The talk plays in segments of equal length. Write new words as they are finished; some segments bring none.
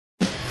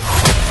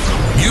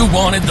You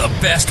wanted the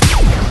best.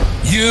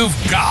 You've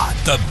got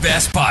the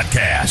best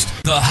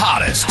podcast. The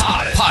hottest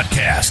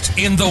podcast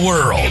in the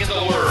world.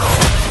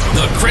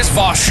 The Chris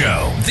Voss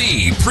Show,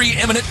 the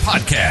preeminent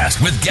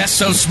podcast with guests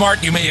so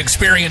smart you may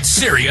experience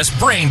serious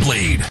brain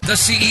bleed. The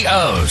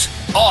CEOs,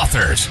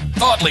 authors,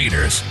 thought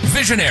leaders,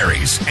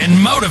 visionaries, and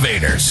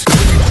motivators.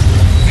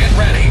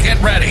 Get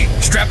ready.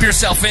 Strap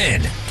yourself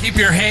in. Keep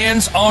your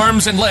hands,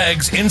 arms, and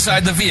legs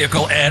inside the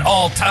vehicle at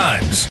all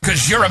times,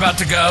 because you're about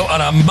to go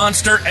on a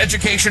monster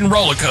education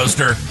roller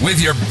coaster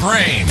with your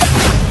brain.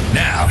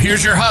 Now,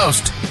 here's your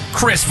host,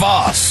 Chris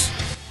Voss.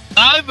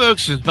 Hi,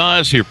 folks. It's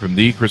Voss here from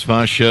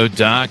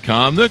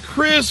thechrisvossshow.com,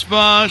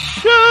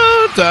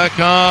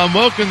 thechrisvossshow.com.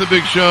 Welcome to the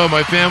big show,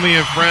 my family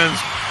and friends.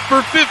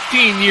 For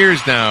 15 years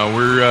now,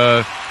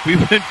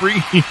 we've been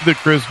bringing you the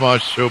Chris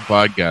Voss Show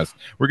podcast.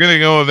 We're going to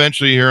go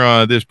eventually here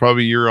on this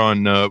probably year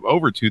on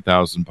over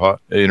 2,000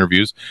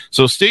 interviews.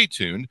 So stay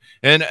tuned.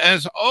 And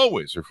as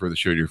always, refer the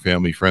show to your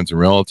family, friends, and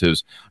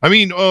relatives. I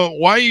mean,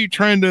 why are you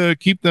trying to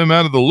keep them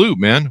out of the loop,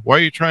 man? Why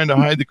are you trying to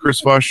hide the Chris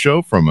Voss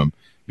Show from them?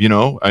 You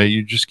know,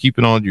 you're just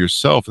keeping all to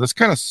yourself. That's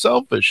kind of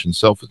selfish, and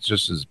selfish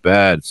just as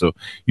bad. So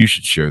you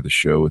should share the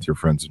show with your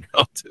friends and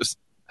relatives.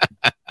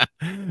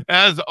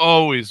 As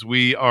always,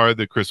 we are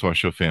the Chris Voss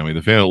Show family.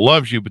 The family that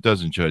loves you but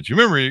doesn't judge you.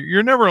 Remember,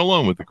 you're never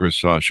alone with the Chris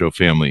Voss Show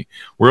family.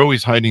 We're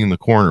always hiding in the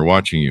corner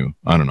watching you.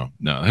 I don't know.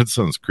 No, that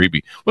sounds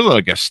creepy. Was it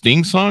like a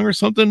Sting song or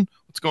something?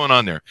 What's going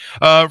on there?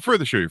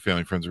 Further show your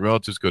family, friends, and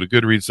relatives. Go to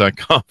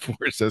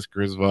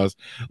goodreads.com/Chris Voss,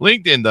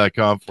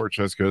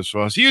 LinkedIn.com/Chris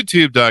Voss,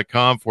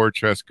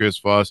 YouTube.com/Chris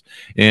Voss,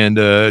 and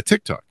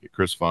TikTok at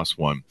Chris Voss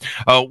 1.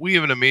 We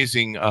have an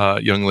amazing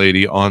young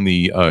lady on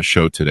the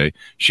show today.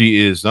 She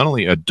is not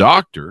only a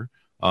doctor.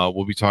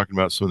 We'll be talking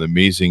about some of the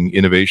amazing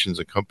innovations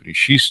and companies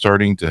she's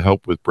starting to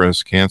help with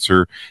breast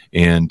cancer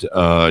and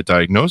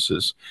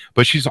diagnosis.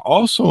 But she's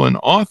also an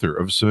author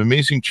of some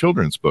amazing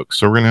children's books.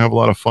 So we're going to have a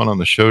lot of fun on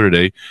the show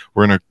today.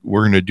 We're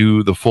going to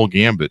do the full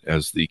gambit,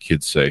 as the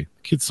kids say.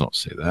 Kids don't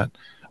say that,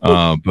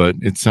 but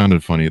it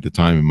sounded funny at the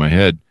time in my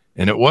head.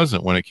 And it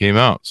wasn't when it came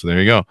out. So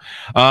there you go.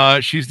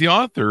 She's the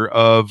author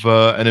of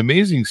an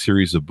amazing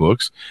series of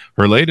books.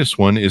 Her latest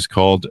one is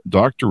called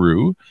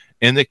Doctoroo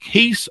and the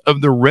Case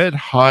of the Red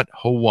Hot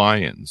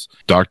Hawaiians.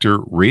 Dr.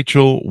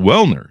 Rachel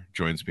Wellner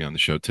joins me on the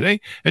show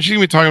today, and she's going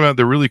to be talking about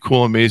the really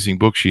cool, amazing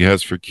book she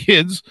has for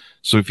kids.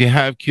 So if you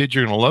have kids,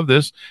 you're going to love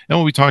this. And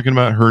we'll be talking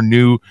about her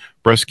new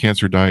breast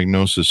cancer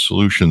diagnosis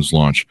solutions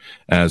launch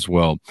as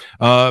well.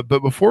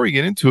 But before we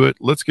get into it,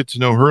 let's get to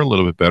know her a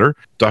little bit better.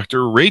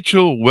 Dr.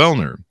 Rachel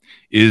Wellner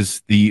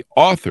is the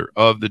author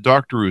of the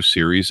Doctoroo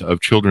series of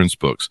children's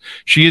books.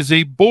 She is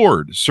a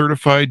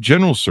board-certified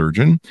general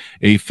surgeon,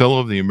 a fellow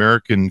of the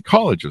American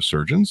College of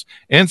Surgeons,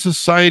 and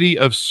Society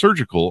of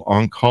Surgical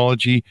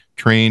Oncology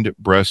trained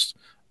breast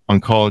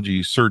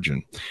oncology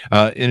surgeon.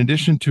 In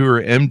addition to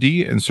her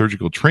MD and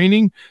surgical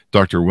training,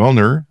 Dr.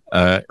 Wellner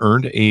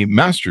earned a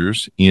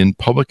master's in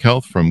public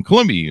health from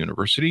Columbia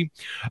University,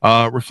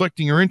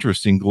 reflecting her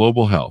interest in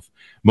global health.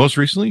 Most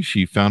recently,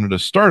 she founded a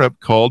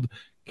startup called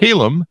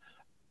Calum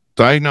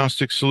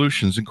Diagnostic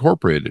Solutions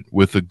Incorporated,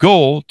 with the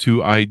goal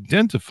to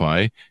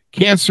identify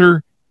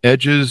cancer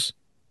edges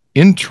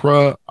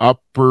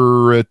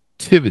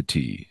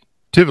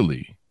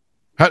intraoperatively.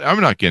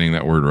 I'm not getting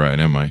that word right,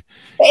 am I?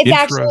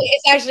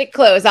 It's actually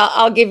close.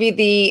 I'll give you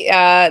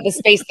the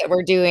space that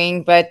we're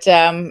doing, but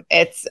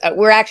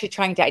we're actually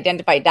trying to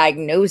identify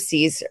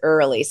diagnoses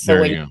early.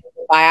 So when you do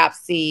a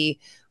biopsy,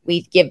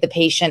 we give the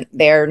patient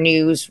their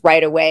news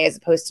right away, as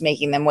opposed to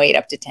making them wait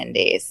up to 10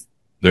 days.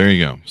 There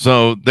you go.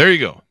 So there you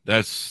go.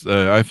 That's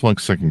I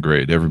flunked second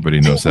grade. Everybody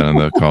knows that on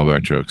the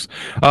callback jokes.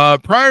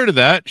 Prior to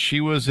that,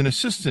 she was an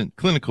assistant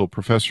clinical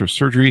professor of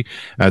surgery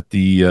at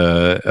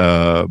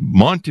the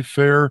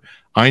Montefiore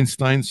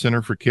Einstein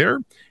Center for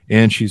Care,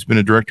 and she's been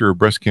a director of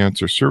breast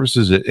cancer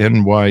services at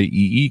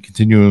NYEE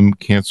Continuum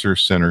Cancer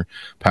Center,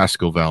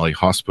 Pasco Valley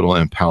Hospital,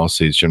 and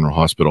Palisades General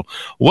Hospital.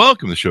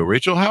 Welcome to the show,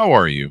 Rachel. How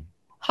are you?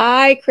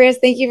 Hi, Chris.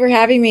 Thank you for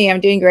having me. I'm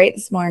doing great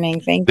this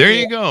morning. Thank you. There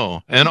you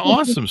go. An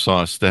awesome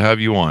sauce to have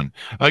you on.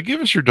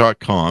 Give us your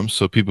 .com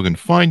so people can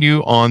find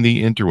you on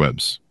the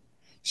interwebs.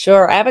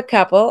 Sure. I have a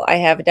couple. I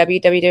have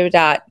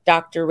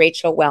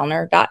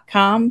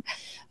www.drrachelwellner.com.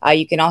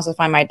 You can also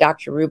find my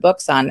Doctoroo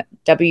books on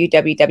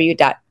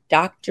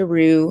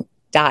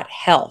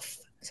www.doctoroo.health.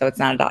 So it's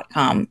not a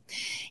 .com.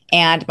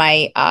 And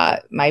my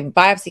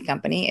biopsy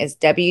company is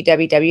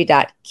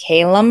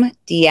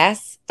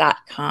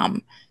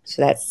www.calumds.com.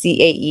 So that's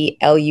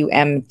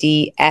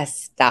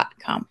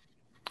CAELUMDS.com.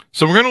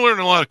 So we're going to learn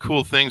a lot of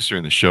cool things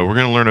during the show. We're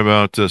going to learn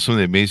about some of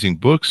the amazing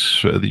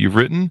books that you've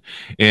written,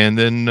 and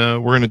then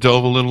we're going to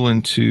delve a little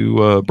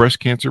into breast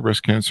cancer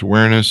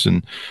awareness,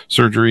 and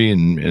surgery,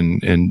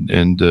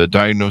 and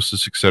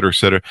diagnosis, et cetera, et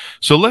cetera.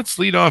 So let's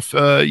lead off.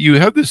 You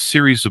have this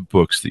series of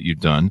books that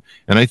you've done,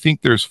 and I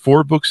think there's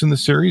 4 books in the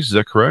series. Is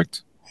that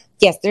correct?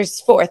 Yes,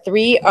 there's 4.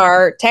 3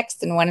 are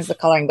text, and 1 is the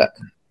coloring book.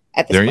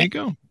 At this point. You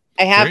go.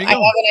 I have an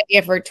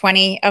idea for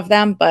 20 of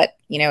them, but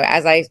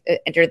as I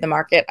entered the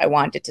market, I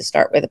wanted to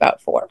start with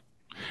about 4.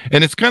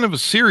 And it's kind of a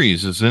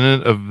series, isn't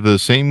it, of the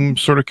same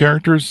sort of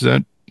characters?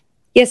 That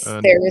Yes,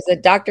 there is a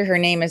doctor. Her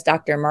name is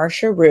Dr.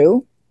 Marsha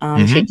Rue.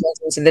 She goes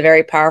into the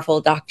very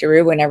powerful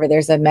Doctoroo whenever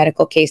there's a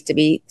medical case to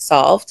be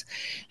solved.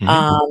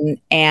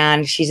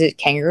 And she's a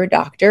kangaroo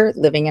doctor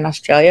living in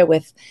Australia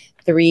with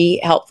 3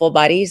 helpful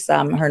buddies,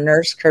 her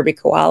nurse, Kirby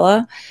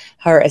Koala,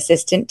 her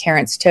assistant,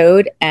 Terrence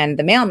Toad, and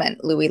the mailman,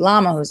 Louis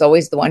Llama, who's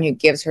always the one who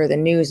gives her the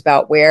news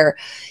about where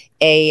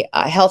a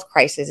health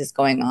crisis is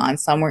going on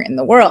somewhere in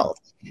the world.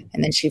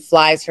 And then she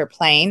flies her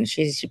plane.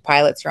 She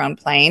pilots her own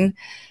plane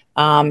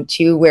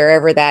to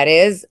wherever that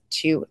is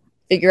to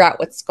figure out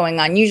what's going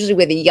on, usually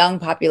with a young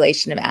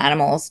population of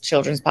animals,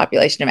 children's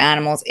population of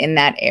animals in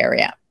that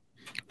area.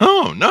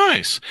 Oh,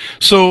 nice.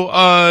 So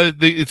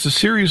it's a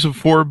series of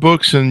 4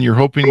 books, and you're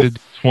hoping to do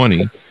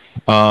 20.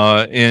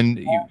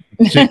 And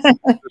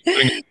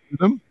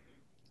them?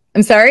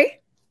 I'm sorry?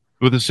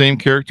 With the same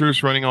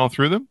characters running all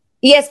through them?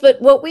 Yes,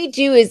 but what we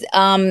do is,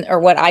 or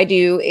what I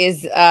do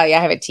is, I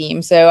have a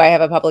team. So I have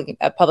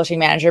a publishing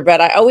manager,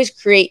 but I always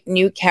create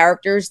new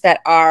characters that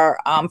are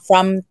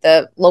from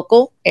the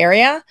local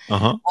area,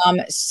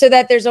 so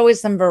that there's always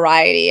some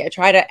variety. I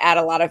try to add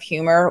a lot of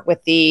humor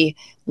with the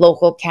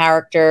local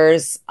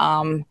characters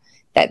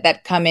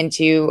that come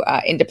into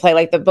play.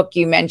 Like the book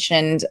you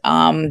mentioned,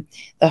 the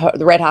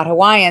Red Hot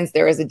Hawaiians.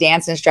 There is a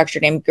dance instructor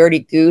named Gertie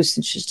Goose,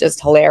 and she's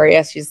just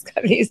hilarious. She's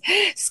got these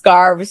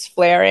scarves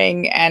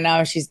flaring,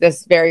 and she's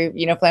this very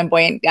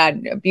flamboyant,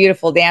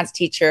 beautiful dance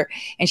teacher,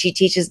 and she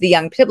teaches the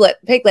young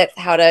piglets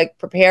how to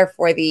prepare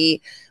for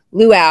the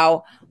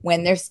luau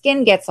when their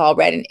skin gets all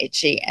red and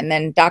itchy. And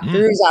then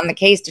Doctoroo's on the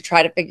case to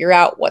try to figure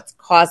out what's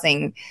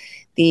causing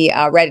the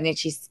red and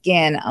itchy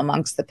skin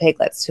amongst the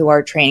piglets who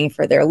are training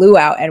for their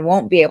luau and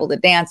won't be able to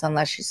dance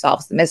unless she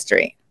solves the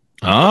mystery.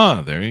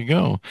 Ah, there you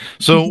go.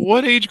 So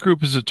what age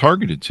group is it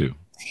targeted to?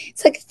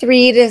 It's like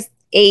 3 to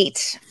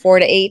 8, 4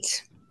 to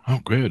 8. Oh,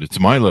 good. It's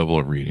my level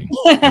of reading.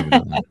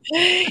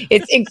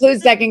 It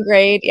includes 2nd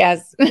grade.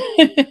 Yes.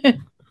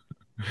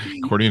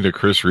 According to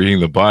Chris reading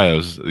the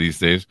bios these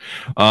days.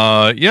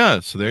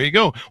 Yeah. So there you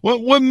go. What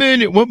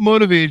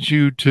motivates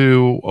you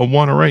to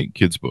want to write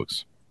kids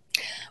books?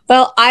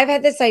 Well, I've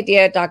had this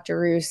idea at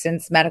Doctoroo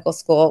since medical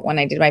school when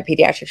I did my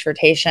pediatrics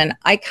rotation.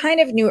 I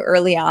kind of knew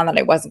early on that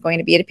I wasn't going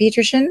to be a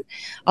pediatrician,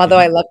 although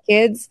I love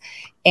kids.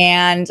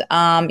 And,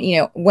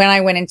 when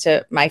I went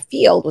into my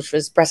field, which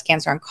was breast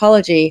cancer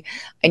oncology,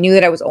 I knew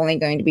that I was only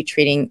going to be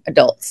treating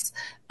adults,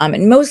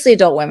 and mostly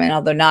adult women,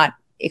 although not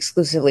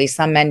exclusively.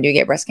 Some men do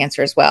get breast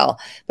cancer as well,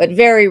 but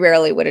very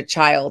rarely would a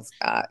child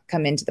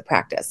come into the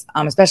practice,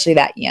 especially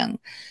that young.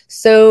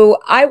 So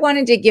I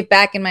wanted to give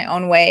back in my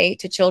own way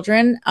to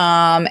children.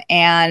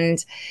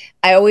 And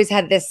I always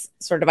had this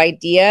sort of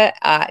idea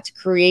to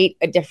create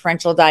a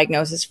differential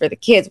diagnosis for the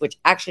kids, which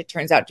actually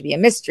turns out to be a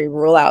mystery.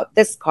 Rule out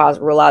this cause,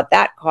 rule out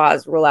that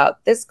cause, rule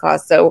out this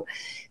cause. So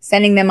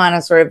sending them on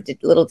a sort of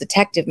little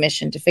detective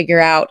mission to figure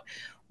out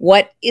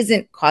what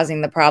isn't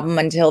causing the problem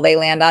until they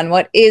land on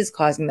what is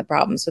causing the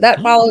problem. So that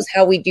follows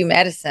how we do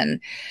medicine,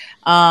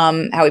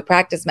 how we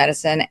practice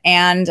medicine.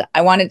 And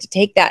I wanted to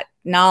take that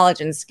knowledge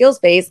and skills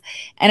base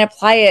and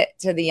apply it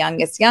to the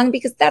youngest young,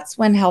 because that's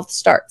when health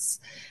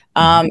starts.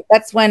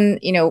 That's when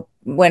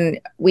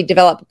we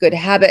develop good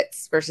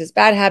habits versus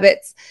bad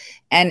habits.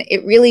 And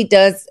it really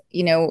does,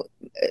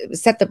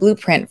 set the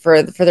blueprint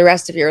for the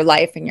rest of your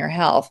life and your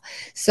health.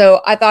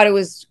 So I thought it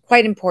was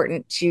quite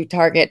important to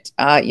target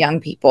young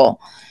people.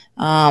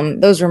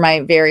 Those were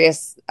my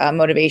various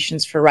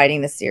motivations for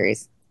writing this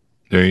series.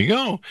 There you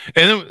go.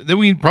 And then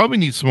we probably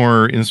need some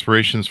more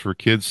inspirations for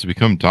kids to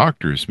become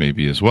doctors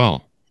maybe as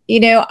well.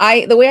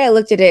 The way I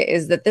looked at it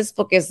is that this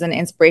book is an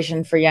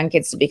inspiration for young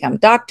kids to become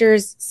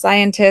doctors,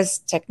 scientists,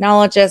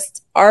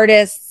 technologists,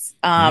 artists.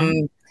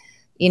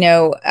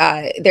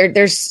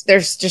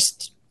 There's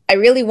just, I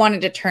really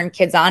wanted to turn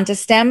kids on to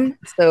STEM.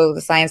 So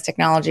the science,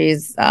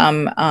 technologies,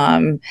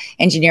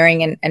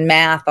 engineering and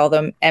math,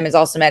 although M is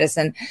also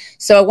medicine.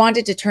 So I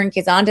wanted to turn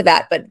kids on to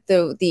that. But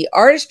the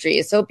artistry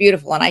is so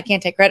beautiful, and I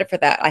can't take credit for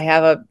that. I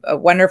have a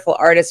wonderful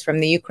artist from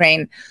the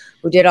Ukraine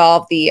who did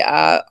all the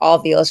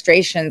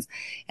illustrations.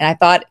 And I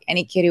thought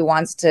any kid who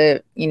wants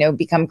to,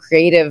 become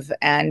creative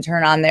and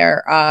turn on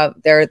their art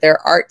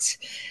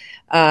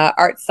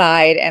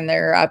side and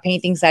their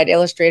painting side,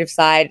 illustrative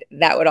side,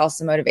 that would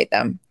also motivate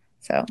them.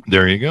 So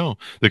there you go.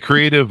 The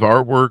creative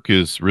artwork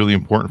is really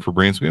important for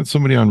brains. We had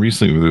somebody on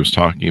recently who was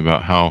talking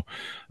about how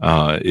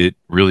it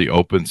really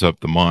opens up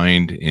the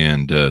mind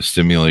and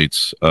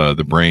stimulates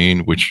the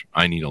brain, which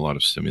I need a lot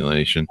of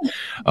stimulation,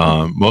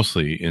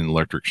 mostly in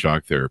electric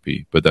shock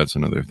therapy, but that's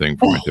another thing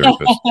for my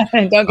therapist.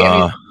 Don't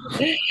get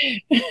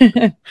me.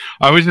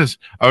 I was just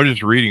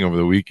reading over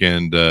the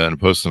weekend and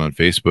posting on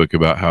Facebook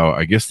about how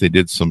I guess they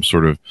did some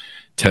sort of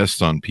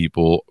test on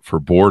people for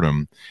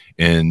boredom,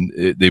 and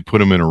they put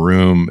them in a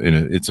room,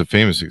 and it's a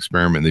famous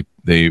experiment.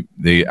 They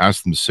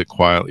asked them to sit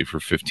quietly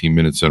for 15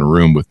 minutes in a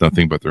room with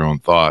nothing but their own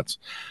thoughts,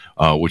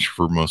 which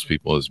for most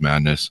people is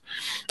madness.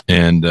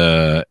 And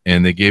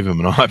they gave them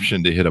an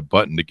option to hit a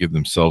button to give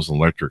themselves an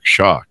electric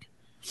shock.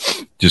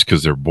 just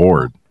because they're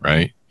bored,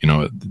 right?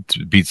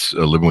 It beats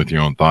living with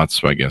your own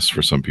thoughts, I guess,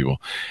 for some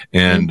people.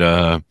 And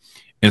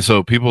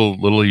so people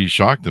literally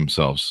shocked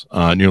themselves.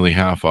 Nearly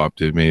half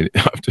opted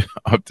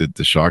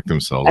to shock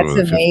themselves That's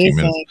over the 15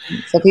 minutes.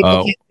 amazing. So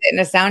people can't sit in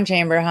a sound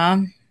chamber, huh?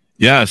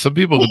 Yeah, some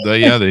people,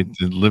 they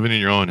live in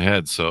your own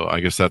head. So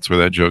I guess that's where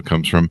that joke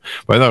comes from.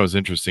 But I thought it was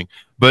interesting.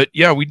 But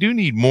yeah, we do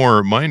need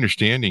more. My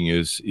understanding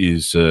is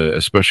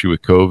especially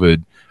with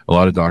COVID, a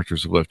lot of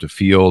doctors have left the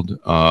field.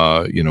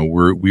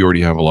 We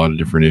already have a lot of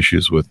different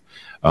issues with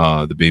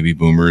the baby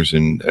boomers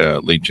and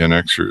late Gen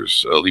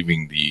Xers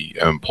leaving the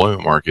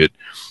employment market.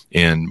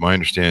 And my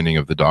understanding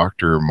of the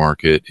doctor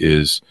market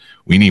is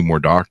we need more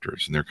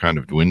doctors, and they're kind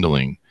of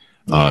dwindling,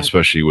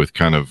 especially with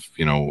kind of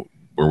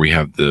where we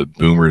have the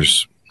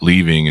boomers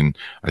leaving, and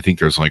I think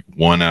there's like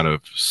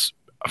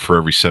for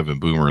every 7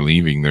 boomer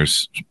leaving,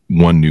 there's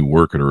 1 new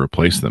worker to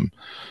replace them.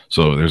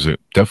 So there's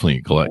definitely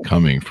a glut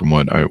coming from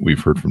what we've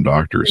heard from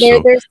doctors.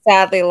 There's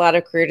sadly a lot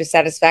of career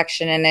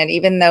dissatisfaction in it,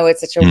 even though it's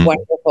such a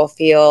wonderful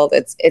field.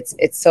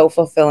 It's so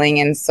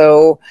fulfilling, and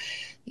so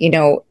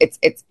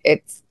it's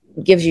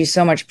gives you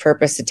so much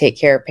purpose to take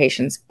care of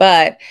patients,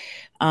 but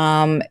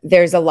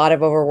there's a lot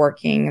of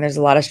overworking, there's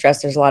a lot of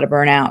stress, there's a lot of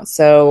burnout.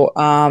 So,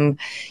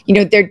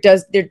 there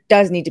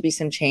does need to be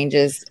some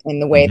changes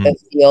in the way the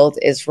field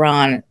is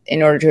run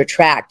in order to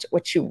attract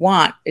what you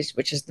want,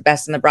 which is the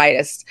best and the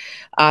brightest,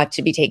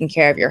 to be taking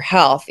care of your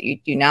health.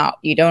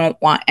 You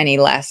don't want any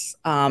less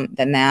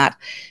than that,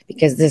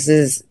 because this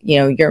is,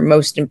 your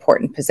most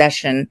important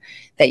possession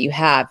that you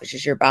have, which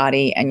is your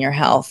body and your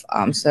health.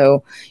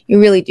 So you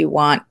really do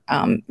want,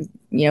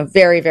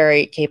 very,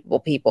 very capable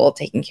people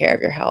taking care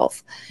of your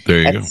health. There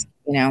you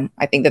go.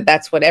 I think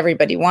that's what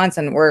everybody wants.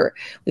 And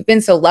we've been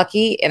so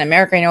lucky in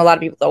America. I know a lot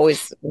of people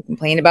always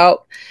complain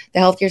about the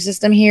healthcare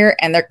system here,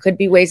 and there could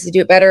be ways to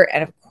do it better.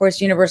 And of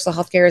course, universal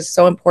healthcare is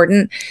so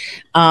important.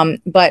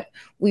 But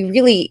we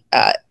really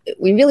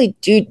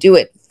do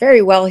it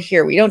very well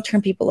here. We don't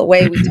turn people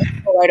away. We take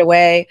people right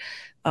away.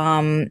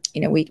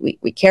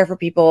 We care for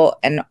people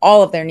and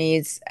all of their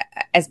needs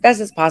as best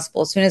as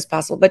possible, as soon as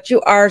possible. But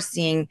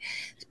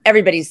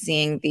everybody's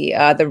seeing the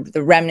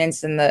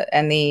remnants and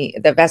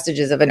the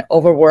vestiges of an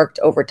overworked,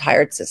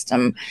 overtired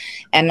system,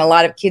 and a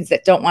lot of kids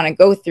that don't want to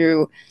go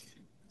through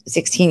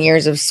 16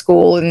 years of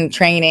school and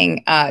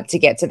training to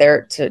get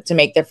to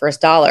make their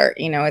first dollar.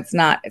 It's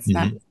not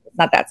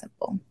that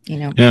simple.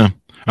 Yeah.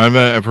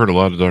 I've heard a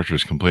lot of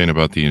doctors complain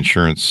about the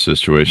insurance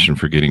situation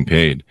for getting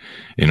paid,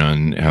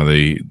 and how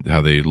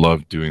they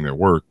love doing their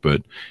work,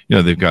 but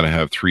they've got to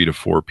have 3 to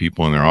 4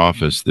 people in their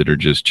office that are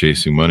just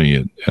chasing money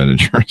at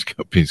insurance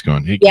companies,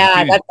 going, "Hey,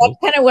 that's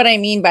kind of what I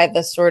mean by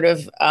the sort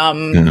of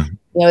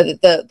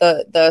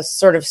the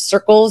sort of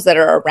circles that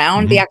are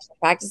around the actual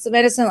practice of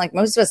medicine. Like,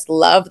 most of us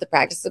love the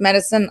practice of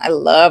medicine. I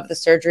love the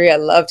surgery. I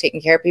love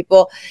taking care of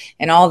people,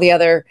 and all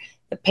the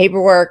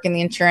paperwork and the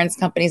insurance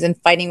companies and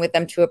fighting with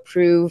them to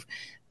approve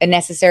a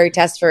necessary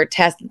test for a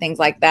test and things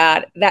like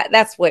that.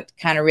 That's what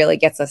kind of really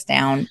gets us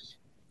down.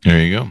 There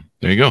you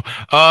go.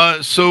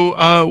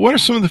 So what are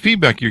some of the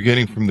feedback you're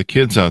getting from the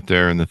kids out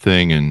there and the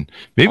thing? And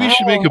maybe you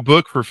should make a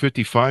book for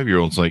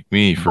 55-year-olds like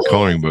me for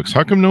coloring books.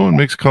 How come no one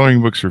makes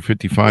coloring books for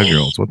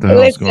 55-year-olds? What the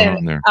hell is going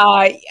on there?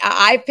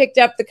 I picked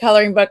up the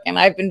coloring book, and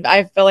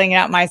I'm filling it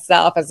out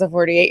myself as a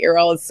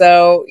 48-year-old.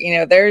 So,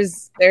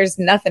 there's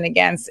nothing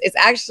against. It's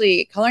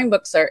actually, coloring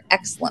books are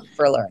excellent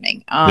for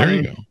learning. There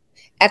you go.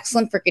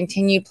 Excellent for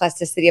continued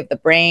plasticity of the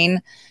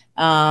brain.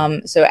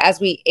 So as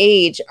we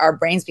age, our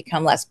brains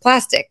become less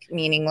plastic,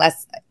 meaning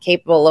less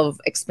capable of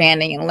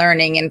expanding and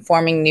learning and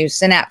forming new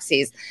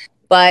synapses.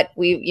 But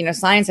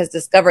science has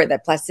discovered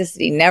that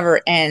plasticity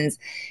never ends.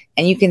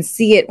 And you can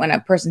see it when a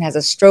person has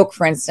a stroke,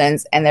 for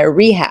instance, and they're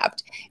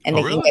rehabbed and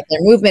they can get their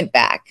movement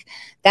back.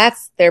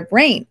 That's their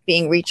brain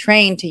being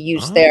retrained to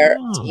use their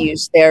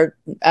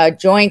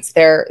joints,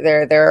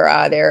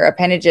 their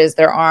appendages,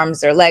 their arms,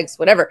 their legs,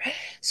 whatever.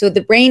 So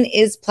the brain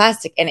is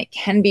plastic, and it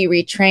can be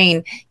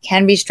retrained,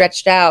 can be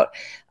stretched out.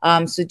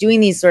 So doing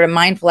these sort of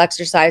mindful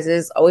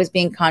exercises, always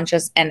being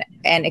conscious and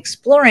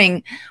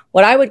exploring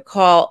what I would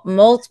call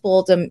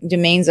multiple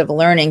domains of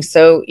learning.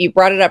 So you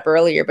brought it up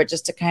earlier, but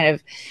just to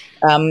kind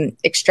of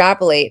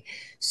extrapolate.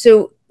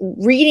 So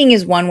reading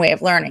is one way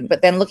of learning,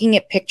 but then looking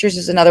at pictures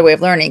is another way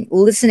of learning.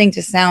 Listening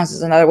to sounds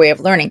is another way of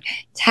learning.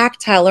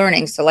 Tactile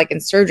learning, so like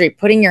in surgery,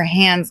 putting your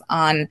hands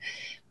on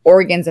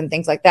organs and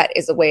things like that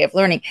is a way of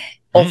learning.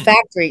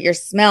 Olfactory, your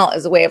smell,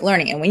 is a way of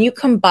learning. And when you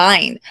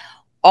combine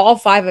all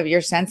 5 of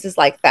your senses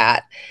like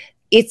that,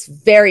 it's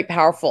very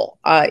powerful.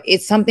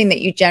 It's something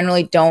that you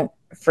generally don't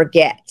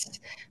forget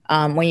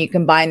when you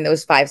combine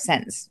those 5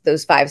 senses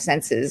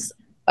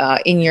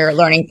in your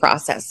learning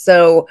process.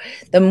 So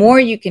the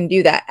more you can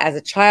do that as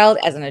a child,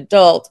 as an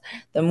adult,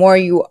 the more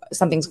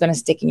something's going to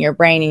stick in your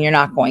brain, and you're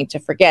not going to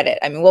forget it.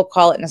 I mean, we'll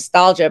call it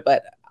nostalgia,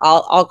 but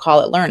I'll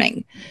call it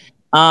learning.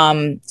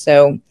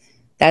 So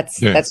That's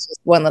just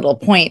one little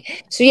point.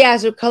 So yeah,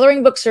 so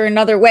coloring books are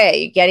another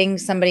way, getting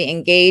somebody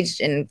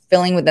engaged and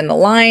filling within the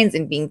lines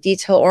and being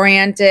detail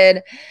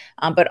oriented,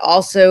 but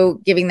also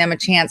giving them a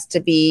chance to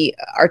be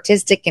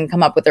artistic and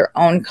come up with their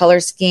own color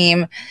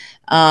scheme.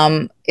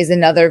 Is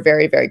another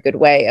very, very good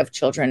way of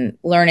children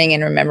learning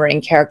and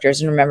remembering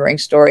characters and remembering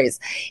stories.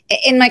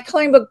 In my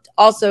coloring book,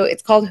 also,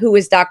 it's called Who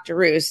is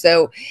Doctoroo?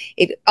 So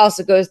it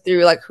also goes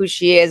through like who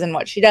she is and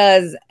what she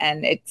does,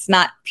 and it's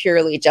not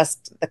purely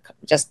just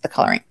the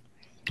coloring.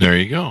 There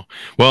you go.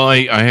 Well,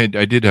 I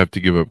did have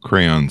to give up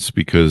crayons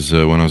because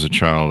when I was a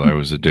child, I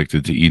was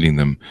addicted to eating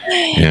them,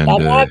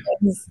 and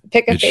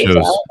Pick a face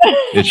out.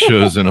 It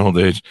shows in old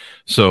age.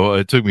 So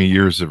it took me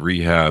years of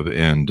rehab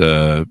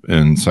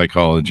and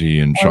psychology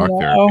and shock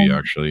therapy.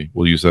 Actually,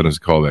 we'll use that as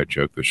a callback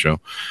joke. The show,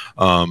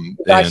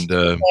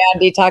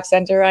 detox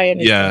center. I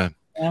understand. Yeah.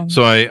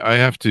 So I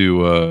have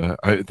to.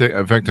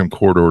 In fact, I'm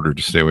court ordered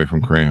to stay away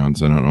from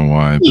crayons. I don't know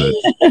why,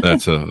 but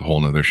that's a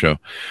whole nother show.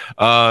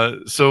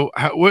 So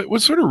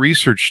what sort of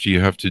research do you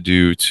have to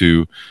do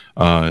to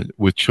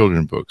with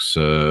children books?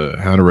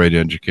 How to write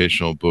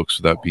educational books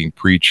without being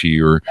preachy,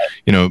 or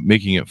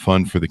making it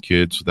fun for the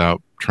kids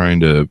without trying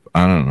to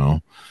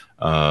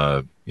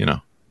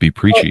be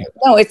preachy.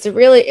 No, it's a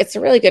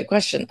really good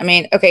question. I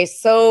mean, okay,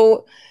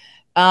 so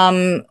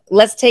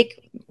let's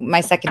take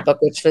my second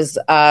book, which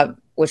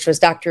was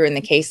Doctoroo in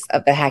the Case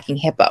of the Hacking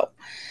Hippo.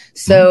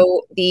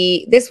 So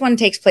this one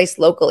takes place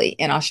locally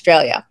in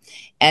Australia,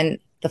 and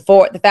the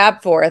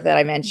Fab Four that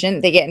I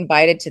mentioned, they get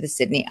invited to the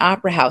Sydney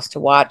Opera House to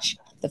watch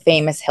the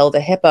famous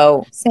Hilda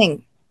Hippo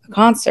sing a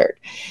concert.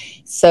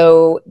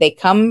 So they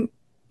come.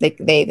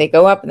 They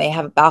go up and they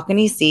have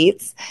balcony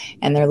seats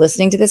and they're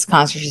listening to this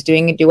concert. She's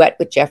doing a duet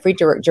with Jeffrey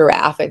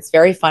Giraffe. It's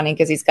very funny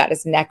because he's got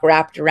his neck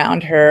wrapped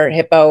around her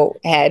hippo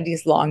head,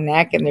 his long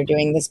neck, and they're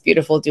doing this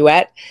beautiful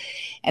duet.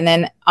 And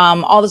then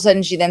all of a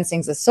sudden she then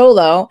sings a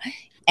solo,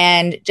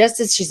 and just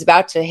as she's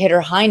about to hit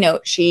her high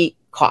note, she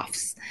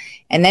coughs.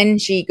 And then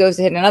she goes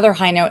to hit another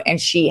high note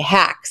and she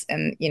hacks,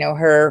 and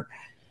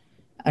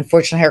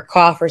unfortunately her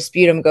cough, her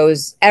sputum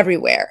goes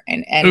everywhere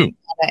and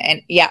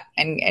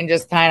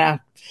just kind of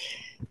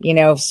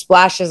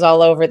splashes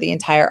all over the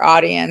entire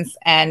audience,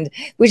 and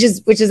which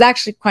is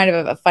actually kind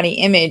of a funny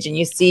image. And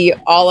you see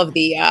all of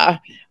the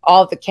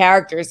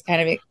characters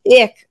kind of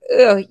ick,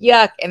 ugh,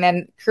 yuck, and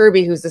then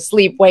Kirby, who's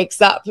asleep,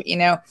 wakes up,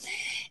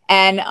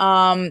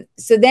 and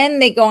so then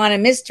they go on a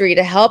mystery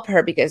to help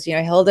her because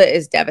Hilda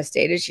is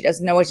devastated. She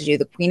doesn't know what to do.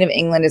 The Queen of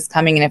England is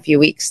coming in a few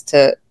weeks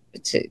to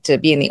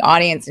be in the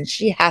audience, and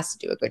she has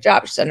to do a good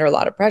job. She's under a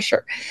lot of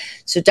pressure.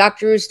 So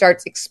Doctoroo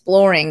starts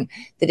exploring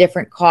the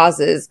different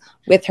causes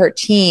with her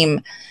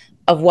team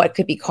of what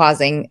could be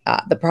causing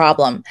the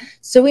problem.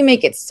 So we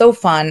make it so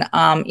fun.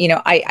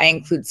 I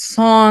include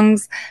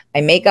songs,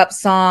 I make up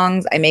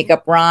songs, I make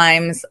up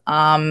rhymes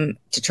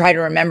to try to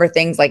remember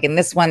things. Like in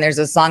this one, there's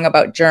a song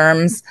about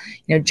germs,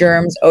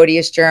 germs,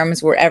 odious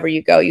germs, wherever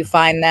you go, you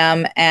find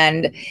them.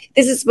 And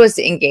this is supposed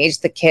to engage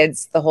the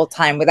kids the whole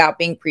time without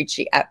being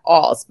preachy at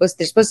all.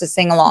 They're supposed to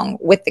sing along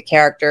with the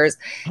characters,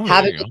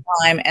 have a good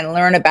time, and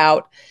learn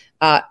about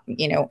I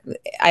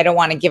don't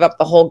want to give up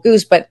the whole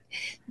goose, but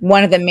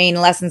one of the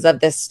main lessons of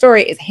this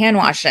story is hand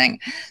washing.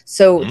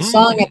 So the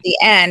song at the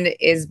end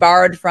is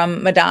borrowed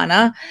from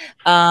Madonna,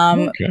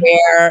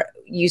 where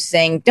you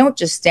sing, "Don't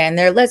just stand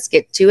there, let's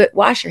get to it.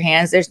 Wash your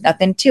hands, there's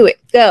nothing to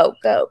it. Go,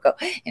 go, go."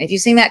 And if you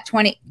sing that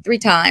 23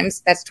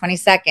 times, that's 20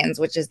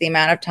 seconds, which is the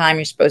amount of time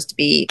you're supposed to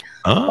be.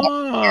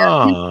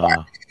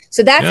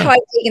 So that's how I've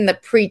taken the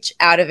preach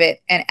out of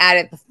it and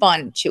added the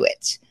fun to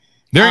it.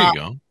 There you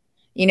go.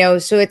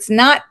 So it's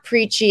not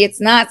preachy.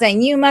 It's not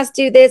saying you must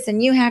do this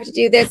and you have to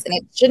do this. And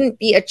it shouldn't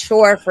be a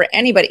chore for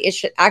anybody. It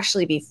should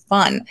actually be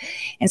fun.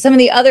 And some of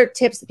the other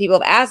tips that people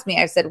have asked me,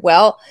 I've said,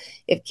 well,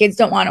 if kids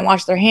don't want to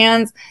wash their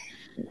hands,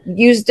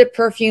 use the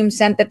perfume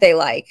scent that they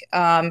like.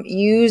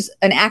 Use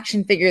an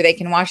action figure they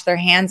can wash their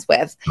hands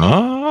with.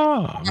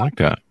 I like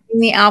that. In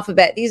the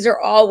alphabet. These are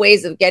all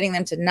ways of getting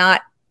them to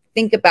not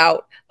think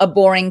about a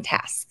boring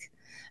task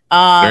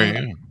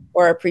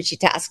or a preachy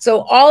task.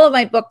 So all of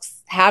my books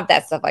have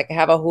that stuff. Like I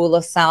have a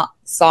hula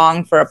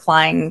song for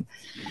applying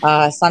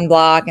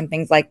sunblock and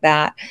things like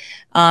that.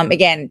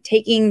 Again,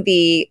 taking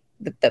the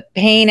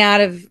pain out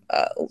of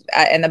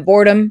and the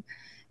boredom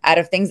out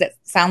of things that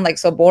sound like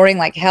so boring,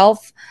 like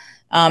health,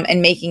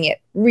 and making it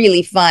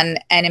really fun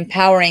and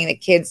empowering the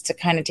kids to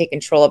kind of take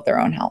control of their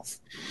own health.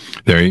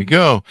 There you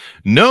go.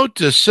 Note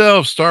to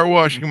self: start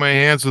washing my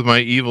hands with my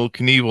Evil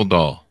Knievel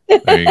doll.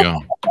 There you go.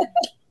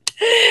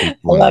 I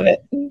love it.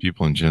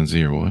 People in Gen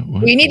Z are what?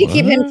 We need to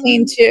keep him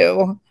clean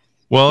too.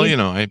 Well, he's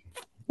had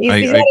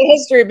a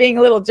history of being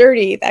a little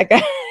dirty. That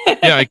guy.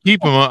 Yeah, I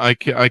keep him. I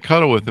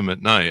cuddle with him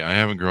at night. I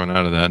haven't grown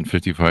out of that in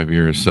 55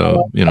 years.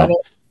 So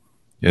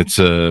it's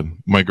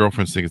my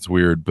girlfriends think it's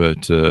weird,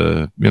 but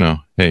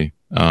hey,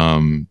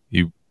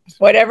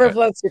 Whatever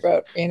floats your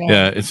boat,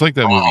 Yeah, it's like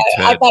that movie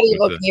Ted. I thought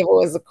Evil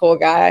Knievel was a cool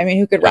guy. I mean,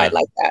 who could ride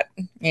like that?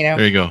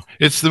 There you go.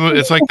 It's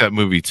like that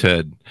movie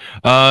Ted.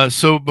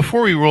 So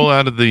before we roll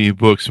out of the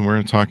books, and we're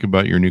going to talk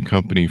about your new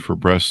company for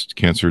breast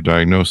cancer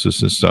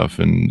diagnosis and stuff,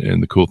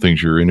 and the cool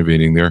things you're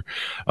innovating there.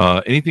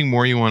 Anything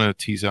more you want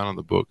to tease out on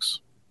the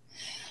books?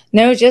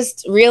 No,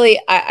 just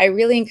really, I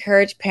really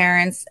encourage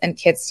parents and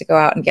kids to go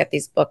out and get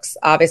these books.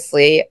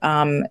 Obviously,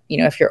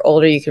 if you're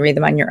older, you can read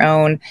them on your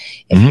own.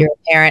 If you're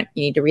a parent,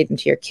 you need to read them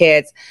to your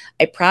kids.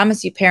 I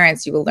promise you,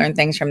 parents, you will learn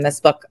things from this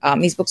book.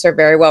 These books are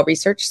very well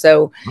researched.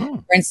 So,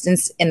 for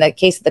instance, in the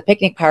case of the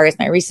picnic parties,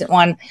 my recent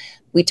one,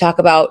 we talk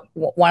about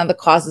one of the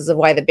causes of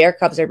why the bear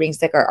cubs are being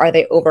sick are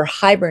they over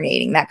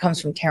hibernating? That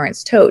comes from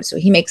Terrence Toad. So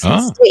he makes a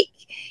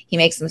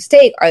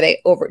mistake. Are they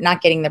over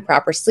not getting the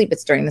proper sleep?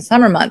 It's during the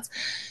summer months.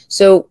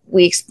 So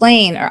I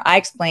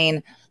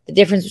explain the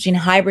difference between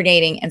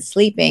hibernating and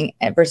sleeping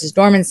versus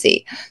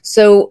dormancy.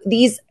 So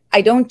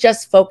I don't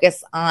just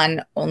focus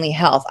on only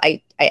health.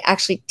 I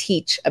actually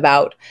teach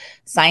about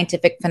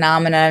scientific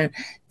phenomena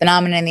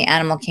in the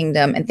animal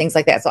kingdom and things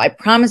like that. So I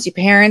promise you,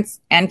 parents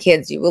and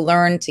kids, you will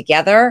learn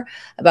together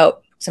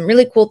about some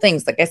really cool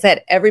things. Like I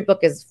said, every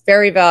book is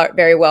very,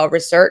 very well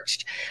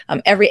researched.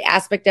 Every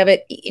aspect of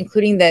it,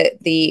 including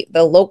the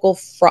local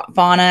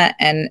fauna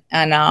and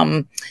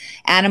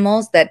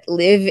animals that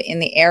live in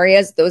the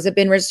areas, those have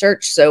been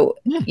researched. So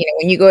when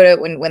you go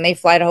to when they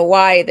fly to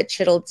Hawaii, the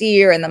chital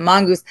deer and the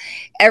mongoose,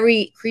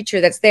 every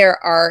creature that's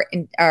there are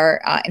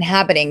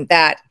inhabiting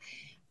that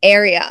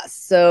area.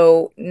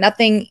 So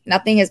nothing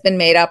has been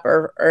made up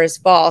or is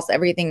false.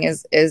 Everything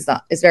is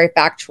very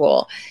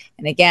factual.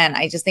 And again,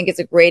 I just think it's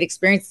a great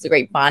experience. It's a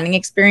great bonding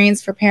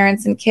experience for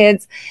parents and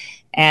kids.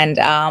 And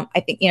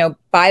I think,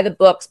 buy the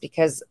books,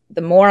 because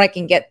the more I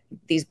can get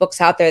these books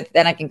out there,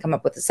 then I can come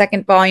up with a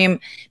second volume,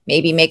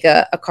 maybe make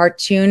a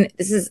cartoon.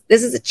 This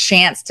is a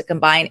chance to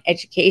combine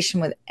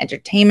education with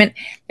entertainment.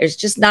 There's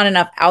just not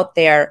enough out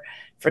there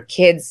for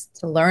kids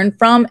to learn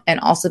from and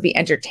also be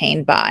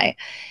entertained by.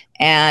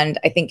 And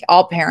I think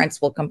all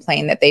parents will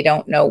complain that they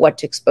don't know what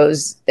to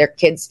expose their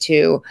kids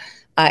to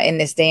in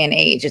this day and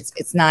age.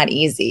 It's not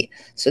easy.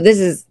 So this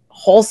is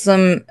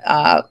wholesome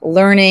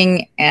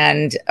learning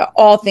and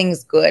all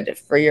things good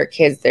for your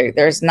kids.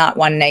 There's not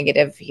one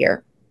negative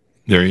here.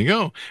 There you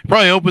go.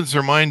 Probably opens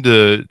their mind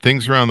to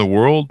things around the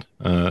world,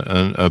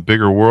 a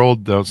bigger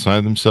world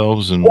outside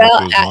themselves, and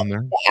what goes on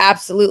there.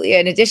 Absolutely.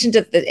 In addition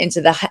to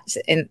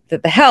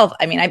the health,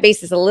 I mean, I base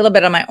this a little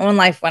bit on my own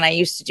life. When I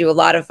used to do a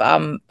lot of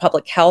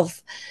public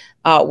health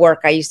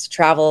work, I used to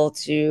travel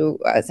to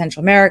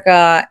Central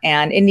America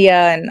and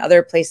India and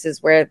other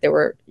places where there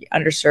were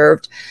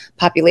underserved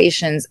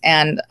populations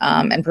and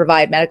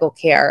provide medical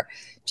care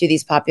to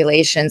these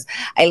populations.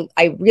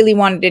 I really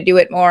wanted to do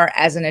it more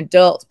as an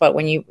adult, but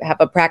when you have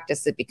a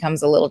practice, it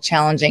becomes a little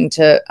challenging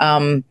to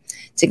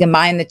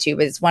combine the two.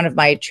 But it's one of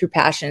my true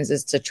passions,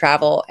 is to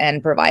travel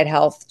and provide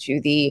health to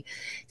the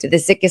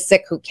sickest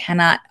sick who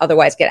cannot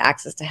otherwise get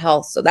access to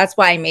health. So that's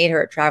why I made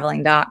her a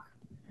traveling doc.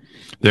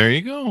 There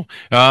you go.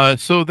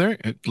 So there,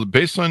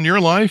 based on your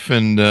life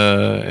and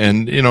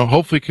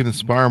hopefully can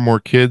inspire more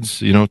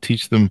kids,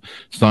 teach them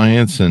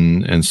science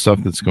and stuff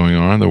that's going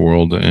on in the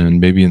world,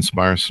 and maybe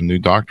inspire some new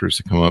doctors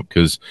to come up,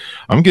 because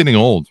I'm getting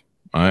old.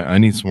 I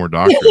need some more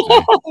doctors.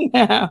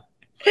 No.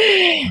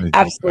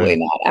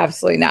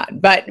 Absolutely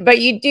not. But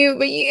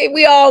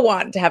we all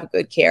want to have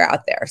good care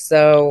out there.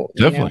 So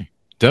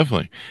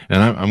Definitely.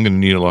 And I'm going to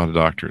need a lot of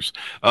doctors.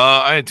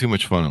 I had too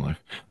much fun in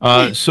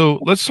life. So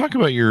let's talk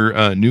about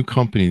your new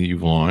company that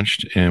you've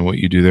launched and what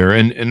you do there,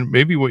 and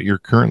maybe what you're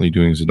currently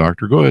doing as a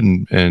doctor. Go ahead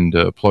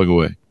and plug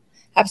away.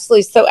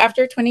 Absolutely. So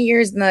after 20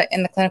 years in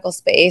the clinical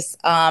space,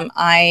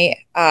 I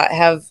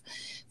have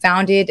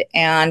founded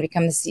and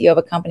become the CEO of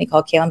a company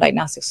called KLM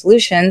Diagnostic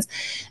Solutions.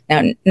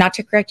 Now, not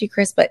to correct you,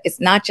 Chris, but it's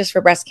not just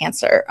for breast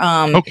cancer.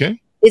 Okay.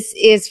 This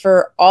is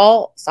for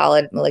all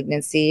solid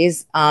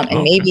malignancies,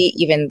 and maybe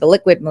even the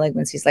liquid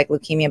malignancies like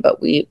leukemia, but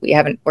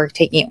we're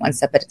taking it one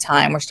step at a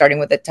time. We're starting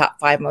with the top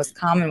 5 most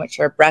common, which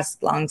are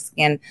breast, lung,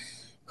 skin,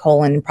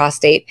 colon, and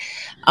prostate.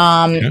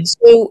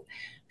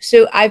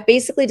 So I've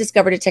basically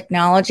discovered a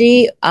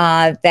technology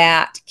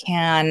that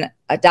can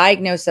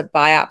diagnose a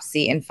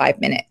biopsy in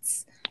 5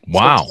 minutes.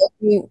 Wow.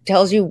 So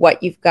tells you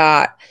what you've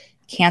got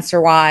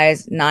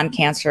cancer-wise,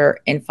 non-cancer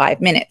in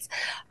 5 minutes.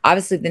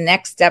 Obviously, the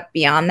next step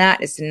beyond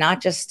that is to not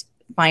just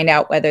find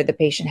out whether the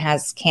patient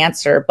has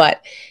cancer,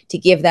 but to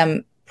give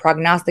them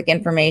prognostic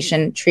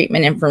information,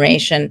 treatment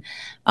information,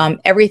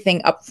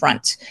 everything up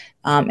front.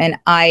 And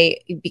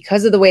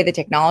because of the way the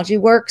technology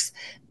works,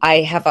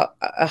 I have a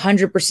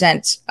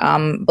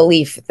 100%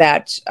 belief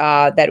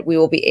that we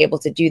will be able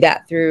to do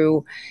that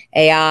through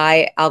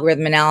AI,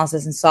 algorithm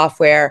analysis, and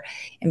software,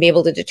 and be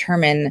able to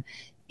determine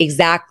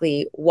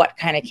exactly what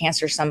kind of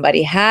cancer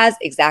somebody has,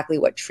 exactly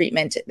what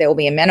treatment they will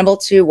be amenable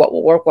to, what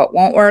will work, what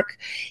won't work,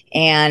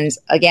 and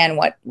again,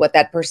 what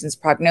that person's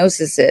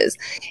prognosis is.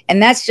 And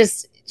that's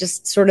just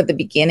sort of the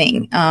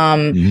beginning.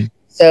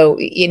 So,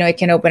 it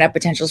can open up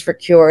potentials for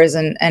cures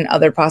and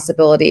other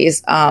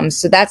possibilities.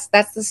 So that's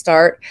the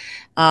start.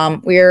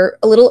 We're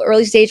a little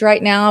early stage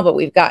right now, but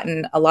we've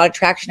gotten a lot of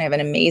traction. I have an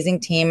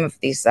amazing team of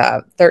these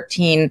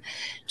 13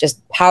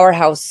 just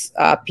powerhouse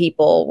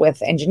people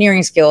with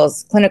engineering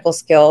skills, clinical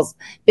skills,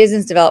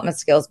 business development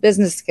skills,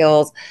 business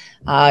skills,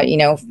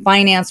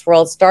 finance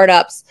world,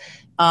 startups.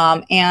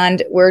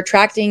 And we're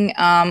attracting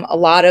a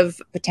lot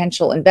of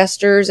potential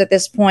investors at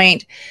this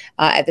point,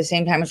 at the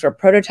same time as we're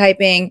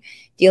prototyping,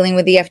 dealing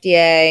with the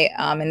FDA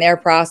in their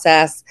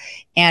process,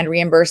 and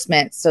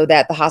reimbursement so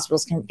that the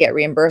hospitals can get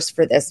reimbursed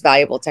for this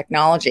valuable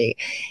technology.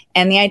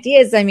 And the idea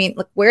is,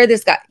 look, where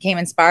this came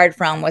inspired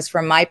from was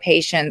from my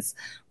patients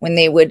when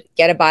they would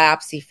get a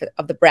biopsy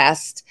of the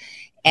breast,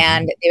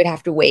 and they would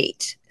have to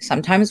wait,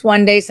 sometimes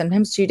 1 day,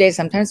 sometimes 2 days,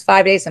 sometimes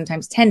 5 days,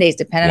 sometimes 10 days,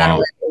 depending on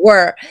where they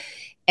were.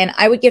 And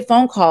I would get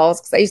phone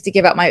calls because I used to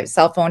give out my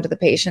cell phone to the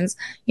patients,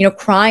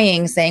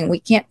 crying, saying, we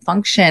can't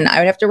function. I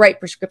would have to write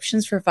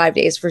prescriptions for 5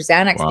 days for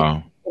Xanax.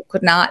 Wow. People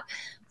could not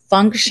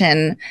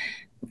function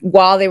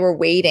while they were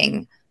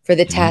waiting for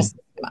the test.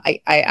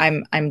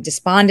 I'm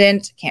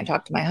despondent, can't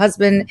talk to my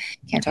husband,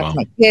 can't talk to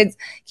my kids,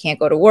 can't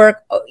go to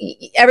work.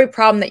 Every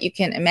problem that you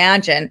can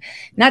imagine.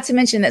 Not to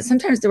mention that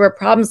sometimes there were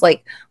problems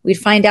like we'd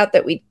find out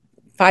that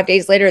 5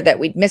 days later that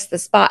we'd missed the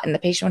spot and the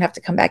patient would have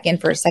to come back in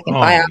for a second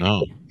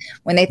biopsy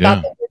when they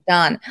thought they were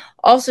done.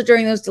 Also,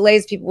 during those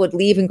delays, people would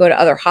leave and go to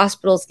other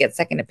hospitals, get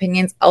second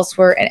opinions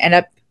elsewhere, and end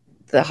up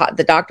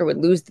the doctor would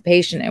lose the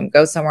patient and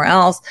go somewhere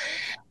else.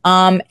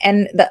 And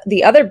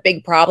the other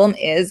big problem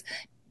is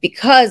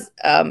because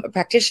a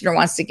practitioner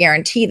wants to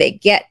guarantee they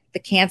get the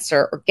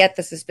cancer or get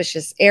the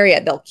suspicious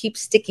area, they'll keep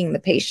sticking the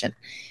patient.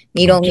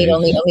 Needle.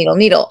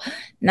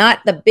 Not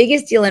the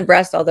biggest deal in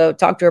breast, although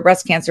talk to a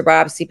breast cancer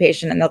biopsy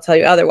patient and they'll tell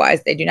you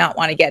otherwise. They do not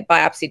want to get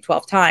biopsied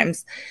 12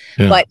 times.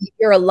 Yeah. But if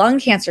you're a lung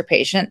cancer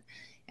patient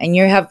and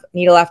you have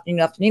needle after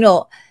needle after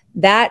needle,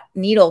 that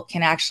needle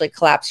can actually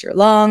collapse your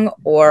lung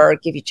or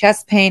give you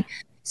chest pain.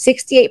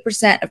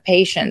 68% of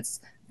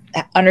patients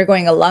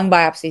undergoing a lung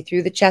biopsy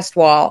through the chest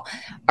wall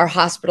are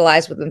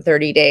hospitalized within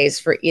 30 days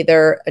for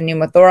either a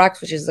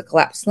pneumothorax, which is a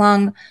collapsed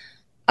lung,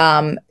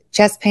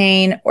 chest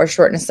pain, or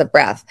shortness of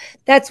breath.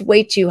 That's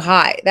way too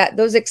high.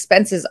 Those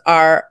expenses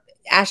are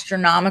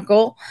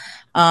astronomical.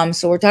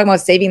 So we're talking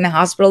about saving the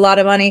hospital a lot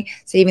of money,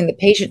 saving the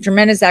patient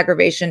tremendous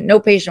aggravation. No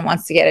patient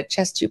wants to get a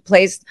chest tube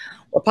placed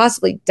or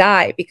possibly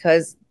die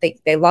because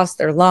they lost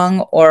their lung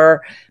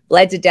or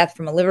bled to death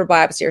from a liver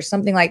biopsy or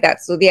something like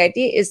that. So the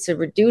idea is to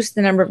reduce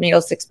the number of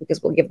needle sticks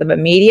because we'll give them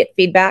immediate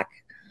feedback.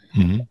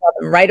 We'll tell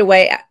them right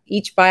away at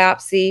each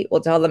biopsy.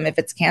 We'll tell them if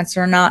it's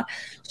cancer or not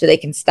so they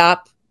can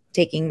stop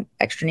taking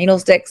extra needle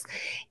sticks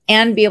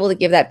and be able to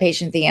give that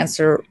patient the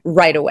answer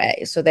right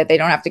away so that they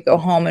don't have to go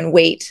home and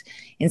wait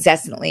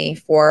incessantly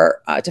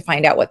to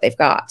find out what they've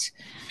got.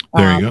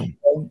 There you go.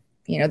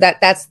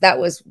 So, that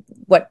was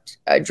what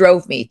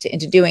drove me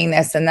into doing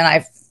this. And then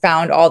I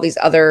found all these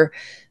other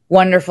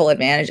wonderful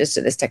advantages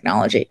to this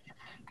technology.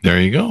 There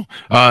you go.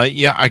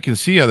 Yeah, I can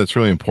see how that's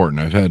really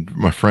important. I've had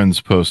my friends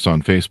post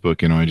on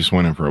Facebook, I just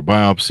went in for a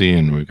biopsy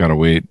and we've got to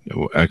wait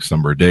X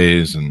number of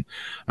days and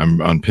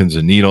I'm on pins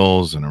and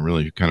needles and I'm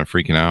really kind of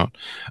freaking out.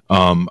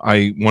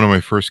 One of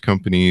my first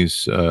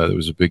companies, it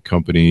was a big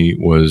company,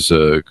 was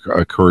a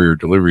courier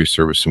delivery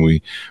service. And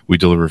we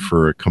delivered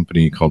for a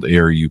company called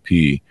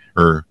ARUP,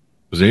 or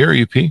was it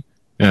ARUP?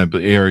 Yeah,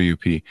 but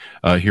ARUP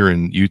here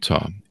in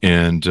Utah.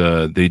 And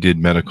they did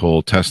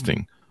medical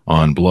testing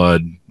on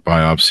blood,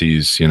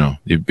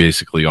 biopsies.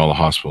 Basically all the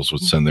hospitals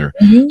would send their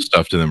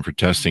stuff to them for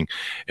testing.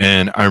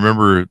 And I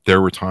remember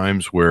there were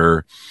times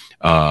where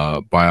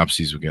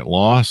biopsies would get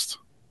lost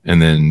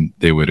and then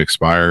they would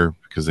expire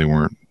because they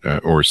weren't,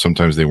 or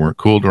sometimes they weren't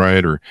cooled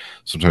right, or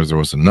sometimes there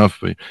wasn't enough.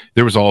 But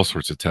there was all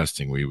sorts of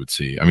testing we would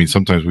see. I mean,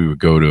 sometimes we would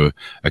go to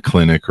a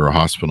clinic or a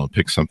hospital and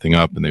pick something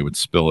up and they would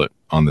spill it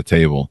on the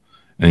table.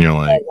 And you're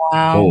like,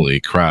 wow. Holy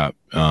crap.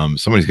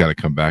 Somebody's got to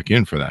come back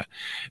in for that.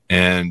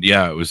 And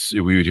yeah,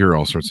 we would hear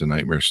all sorts of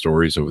nightmare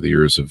stories over the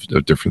years of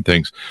different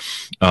things.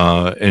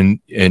 And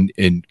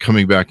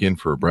coming back in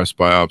for a breast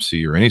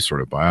biopsy or any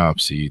sort of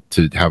biopsy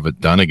to have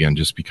it done again,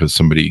 just because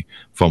somebody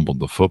fumbled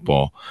the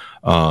football,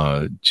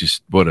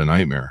 just what a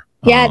nightmare.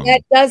 Yeah,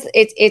 that does.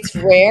 It's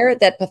rare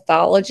that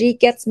pathology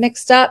gets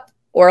mixed up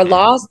or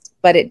lost,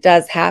 but it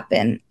does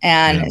happen.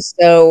 And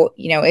so,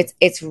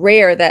 it's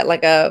rare that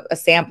like a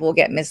sample will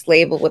get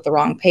mislabeled with the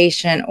wrong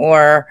patient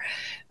or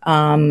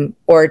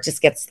it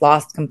just gets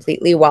lost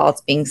completely while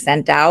it's being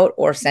sent out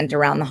or sent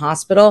around the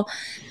hospital,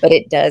 but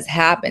it does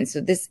happen. So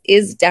this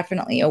is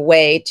definitely a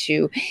way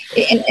to,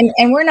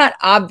 and we're not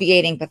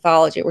obviating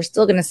pathology. We're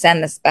still going to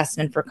send the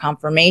specimen for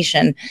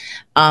confirmation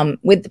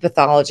with the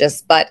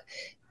pathologist, but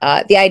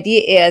the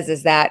idea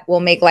is that we'll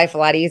make life a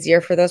lot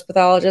easier for those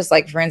pathologists.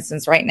 Like, for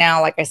instance, right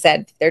now, like I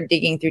said, they're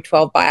digging through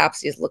 12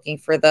 biopsies looking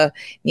for the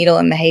needle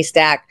in the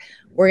haystack.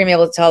 We're going to be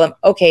able to tell them,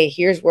 okay,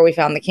 here's where we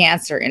found the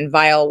cancer in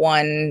vial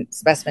 1,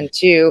 specimen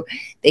 2.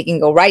 They can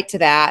go right to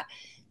that,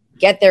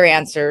 get their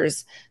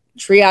answers,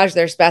 triage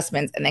their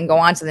specimens, and then go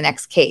on to the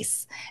next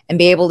case and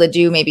be able to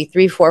do maybe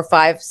 3, 4,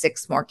 5,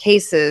 6 more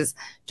cases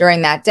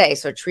during that day.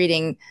 So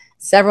treating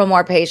several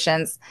more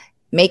patients,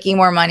 making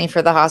more money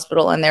for the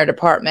hospital and their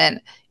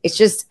department. It's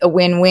just a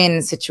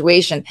win-win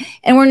situation.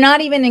 And we're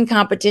not even in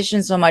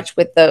competition so much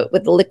with the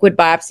liquid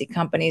biopsy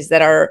companies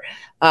that are,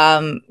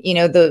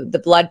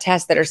 the blood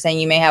tests that are saying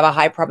you may have a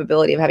high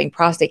probability of having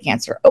prostate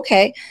cancer.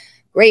 Okay,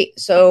 great.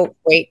 So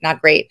great,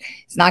 not great.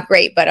 It's not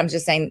great, but I'm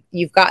just saying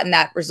you've gotten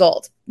that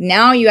result.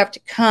 Now you have to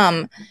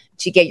come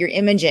to get your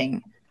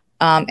imaging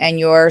and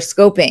your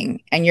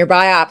scoping and your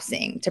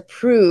biopsying to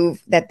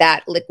prove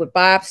that liquid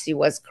biopsy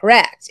was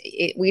correct.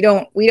 We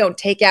don't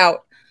take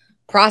out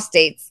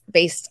prostates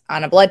based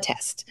on a blood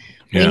test.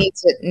 Yeah. We need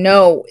to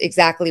know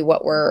exactly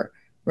what we're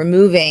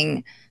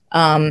removing,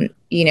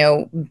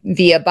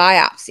 via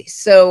biopsy.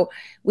 So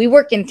we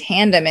work in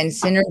tandem and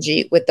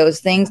synergy with those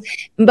things.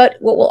 But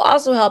what will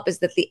also help is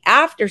that the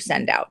after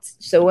send outs.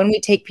 So when we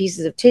take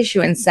pieces of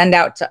tissue and send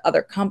out to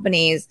other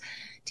companies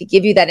to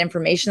give you that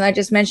information that I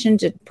just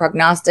mentioned, to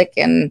prognostic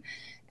and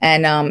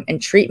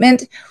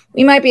treatment,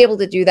 we might be able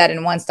to do that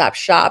in one-stop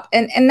shop,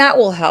 and that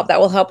will help. That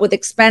will help with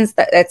expense.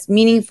 That's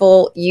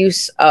meaningful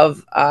use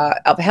of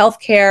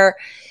healthcare.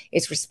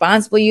 It's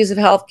responsible use of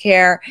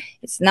healthcare.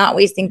 It's not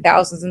wasting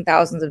thousands and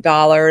thousands of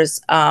dollars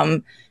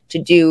to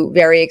do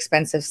very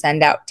expensive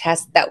send-out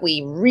tests that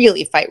we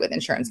really fight with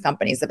insurance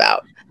companies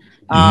about.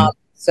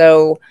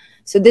 So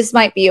this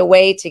might be a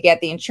way to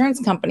get the insurance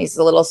companies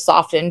a little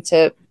softened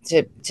to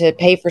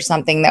pay for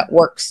something that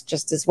works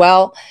just as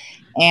well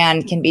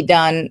and can be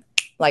done,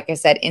 like I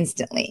said,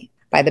 instantly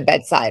by the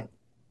bedside.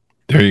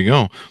 There you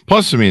go.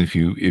 Plus, I mean, if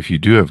you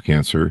do have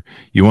cancer,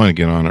 you want to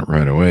get on it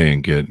right away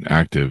and get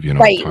active.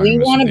 Right. We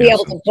want to be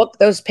able to book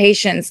those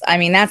patients. I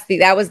mean,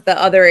 that was the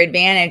other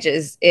advantage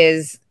is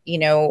as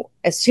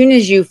soon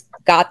as you've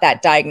got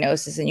that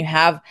diagnosis and you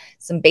have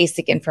some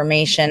basic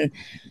information,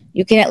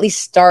 you can at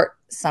least start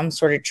some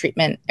sort of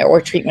treatment or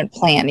treatment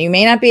plan. You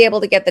may not be able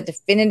to get the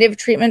definitive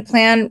treatment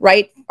plan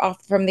right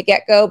off from the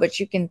get-go, but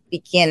you can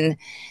begin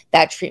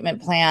that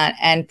treatment plan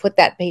and put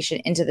that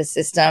patient into the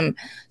system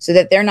so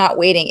that they're not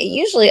waiting. It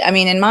usually, I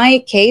mean, in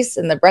my case,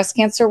 in the breast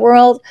cancer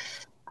world,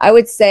 I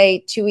would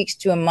say 2 weeks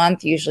to a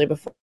month usually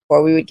before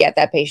we would get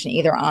that patient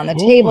either on the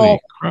table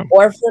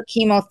or for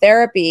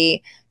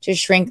chemotherapy to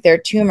shrink their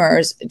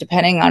tumors,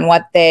 depending on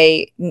what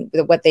they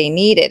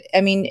needed. I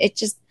mean, it's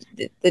just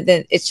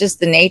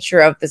the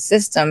nature of the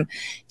system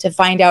to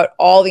find out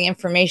all the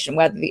information,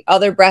 whether the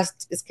other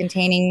breast is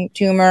containing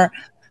tumor,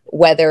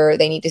 whether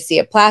they need to see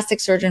a plastic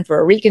surgeon for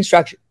a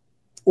reconstruction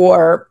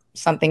or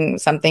something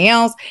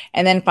else,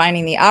 and then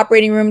finding the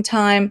operating room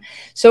time.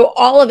 So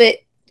all of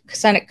it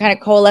kind of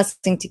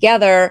coalescing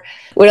together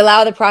would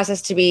allow the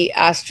process to be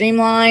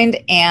streamlined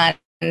and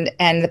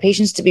the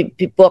patients to be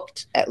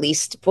booked, at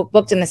least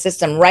booked in the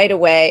system right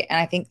away. And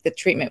I think the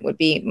treatment would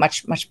be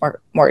much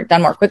more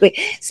done more quickly,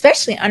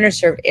 especially in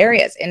underserved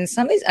areas. In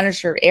some of these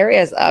underserved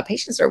areas,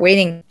 patients are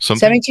waiting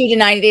 72 to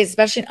 90 days,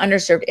 especially in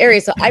underserved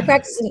areas. So I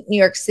practiced in New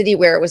York City,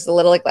 where it was a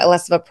little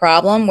less of a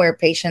problem, where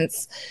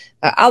patients,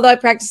 although I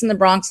practiced in the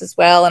Bronx as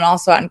well, and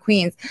also out in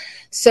Queens.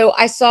 So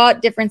I saw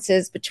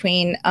differences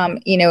between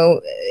the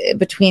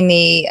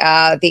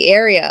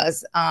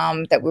areas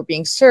that were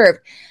being served.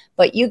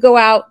 But you go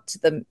out to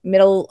the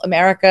middle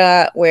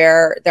America,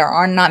 where there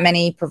are not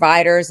many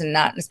providers and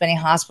not as many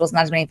hospitals,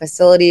 not as many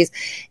facilities,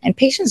 and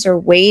patients are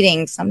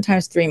waiting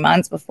sometimes 3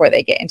 months before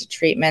they get into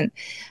treatment.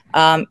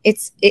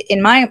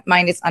 In my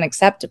mind, it's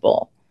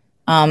unacceptable.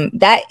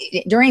 That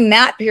during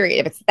that period,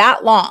 if it's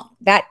that long,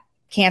 that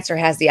cancer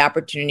has the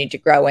opportunity to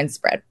grow and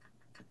spread.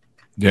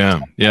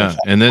 Yeah,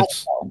 and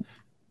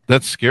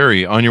that's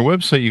scary. On your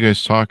website, you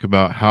guys talk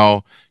about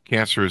how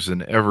cancer is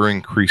an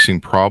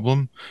ever-increasing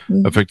problem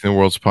affecting the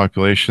world's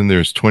population.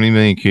 There's 20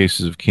 million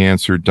cases of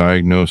cancer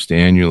diagnosed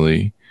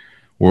annually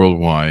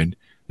worldwide.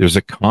 There's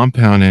a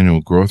compound annual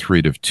growth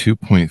rate of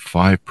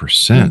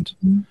 2.5%.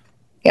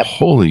 Yep.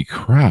 Holy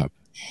crap.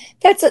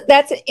 That's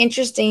an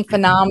interesting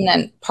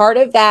phenomenon. Part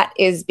of that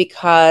is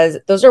because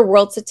those are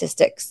world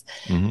statistics.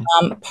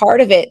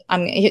 Part of it,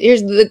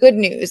 here's the good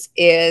news,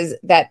 is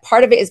that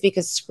part of it is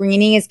because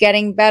screening is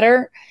getting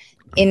better,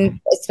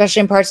 especially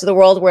in parts of the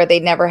world where they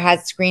never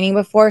had screening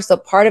before. So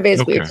part of it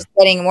is we're just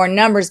getting more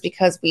numbers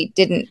because we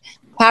didn't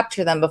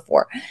capture them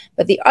before.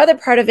 But the other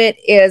part of it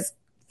is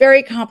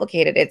very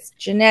complicated. It's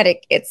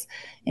genetic, it's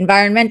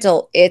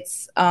environmental,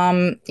 it's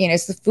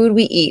it's the food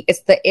we eat,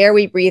 it's the air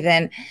we breathe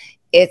in.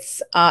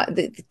 It's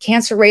the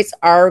cancer rates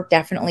are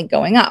definitely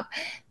going up.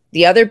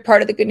 The other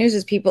part of the good news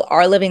is people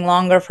are living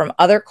longer from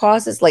other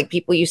causes. Like,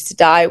 people used to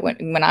die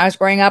when I was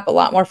growing up a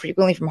lot more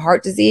frequently from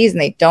heart disease,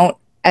 and they don't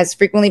as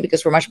frequently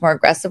because we're much more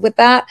aggressive with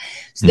that.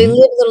 So they live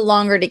a little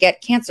longer to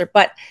get cancer.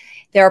 But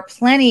there are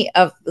plenty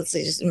of, let's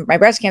say, just in my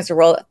breast cancer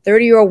world,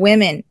 30-year-old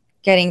women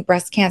getting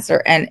breast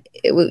cancer. And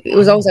it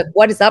was always like,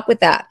 what is up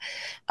with that?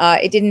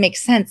 It didn't make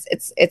sense.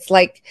 It's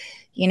like,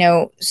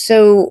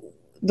 so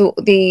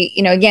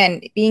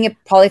again, being a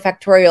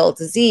polyfactorial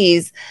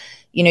disease,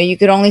 you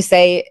could only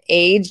say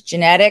age,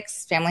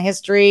 genetics, family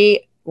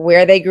history,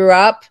 where they grew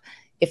up,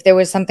 if there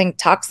was something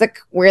toxic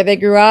where they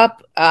grew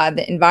up,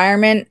 the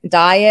environment,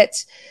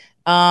 diet,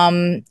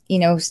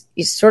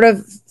 sort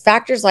of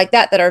factors like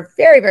that are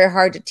very, very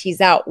hard to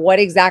tease out. What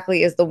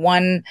exactly is the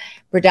one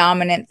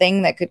predominant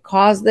thing that could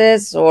cause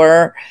this,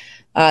 or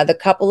the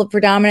couple of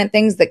predominant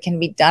things that can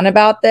be done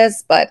about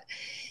this? But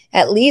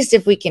at least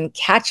if we can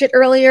catch it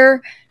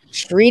earlier,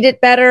 treat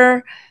it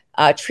better,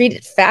 treat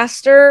it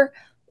faster,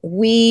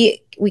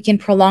 we can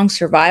prolong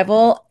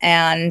survival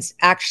and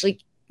actually,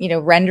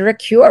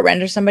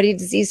 render somebody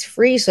disease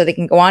free so they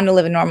can go on to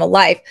live a normal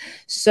life.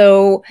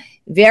 So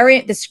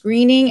the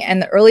screening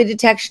and the early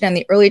detection and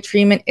the early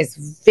treatment is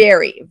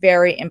very,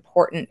 very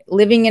important.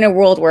 Living in a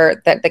world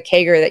where the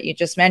CAGR that you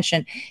just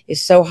mentioned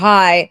is so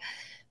high,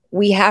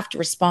 we have to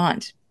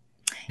respond.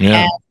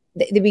 Yeah. And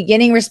the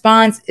beginning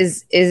response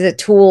is a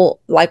tool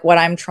like what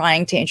I'm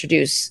trying to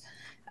introduce,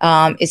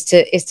 is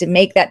to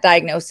make that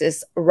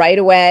diagnosis right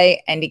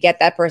away and to get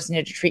that person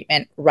into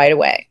treatment right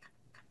away.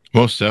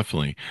 Most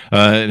definitely.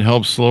 It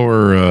helps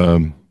lower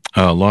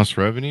lost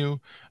revenue,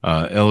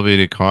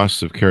 elevated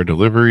costs of care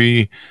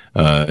delivery,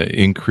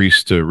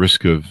 increased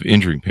risk of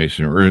injuring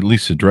patient, or at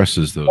least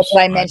addresses those. That's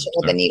what I mentioned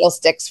with the needle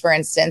sticks, for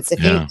instance.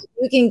 If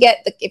you can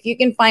get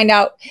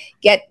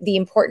the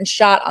important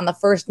shot on the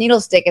first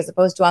needle stick as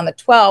opposed to on the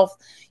 12th,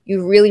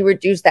 you really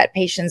reduce that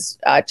patient's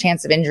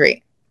chance of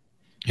injury.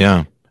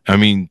 Yeah. I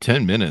mean,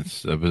 10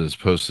 minutes as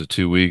opposed to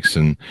 2 weeks.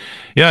 And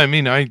yeah, I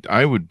mean,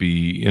 I would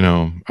be,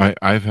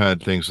 I've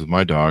had things with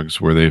my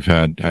dogs where they've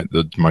had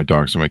my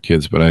dogs are my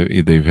kids, but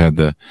they've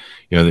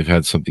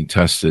had something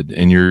tested,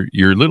 and you're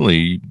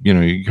literally,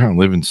 you kind of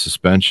live in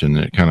suspension,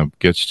 and it kind of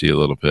gets to you a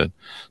little bit.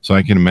 So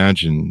I can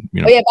imagine,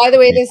 Oh yeah, by the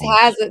way, this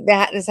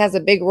has a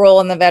big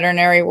role in the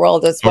veterinary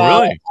world as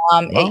well. Really?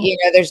 Wow.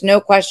 There's no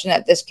question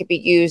that this could be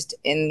used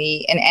in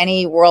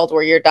any world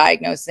where you're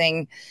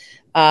diagnosing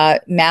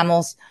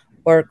mammals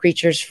or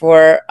creatures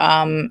for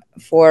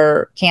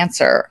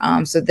cancer.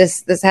 So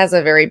this has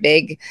a very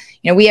big,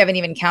 we haven't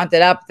even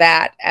counted up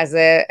that as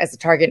a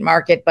target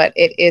market, but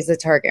it is a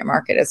target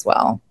market as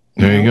well.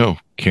 There you go.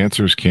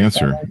 Cancer is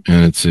cancer,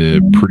 and it's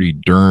a pretty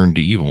darned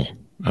evil,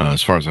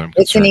 as far as I'm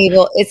concerned.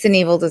 It's an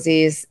evil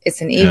disease.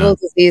 It's an evil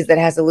disease that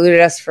has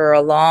eluded us for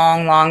a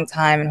long, long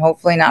time, and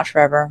hopefully not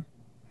forever.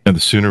 And the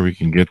sooner we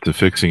can get to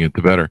fixing it,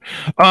 the better.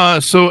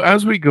 So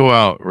as we go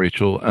out,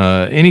 Rachel,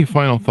 any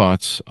final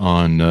thoughts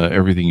on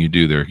everything you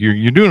do there?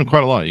 You're doing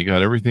quite a lot. You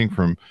got everything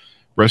from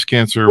breast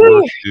cancer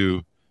work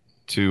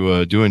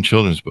to doing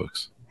children's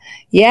books.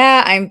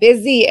 Yeah, I'm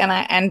busy,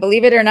 and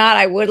believe it or not,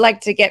 I would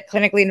like to get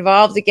clinically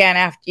involved again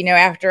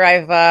after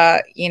I've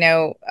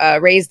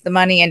raised the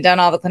money and done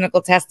all the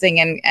clinical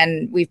testing,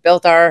 and we've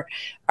built our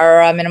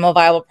minimal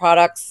viable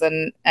products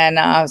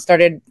and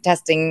started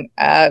testing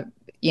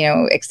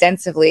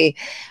extensively,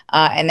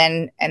 and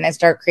then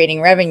start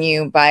creating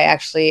revenue by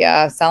actually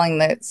selling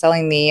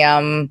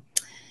the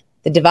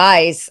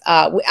device.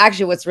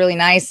 Actually, what's really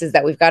nice is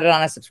that we've got it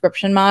on a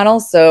subscription model.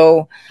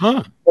 So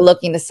we're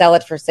looking to sell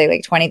it for, say,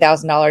 like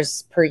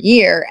 $20,000 per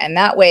year. And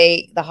that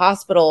way the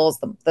hospitals,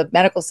 the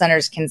medical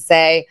centers can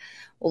say,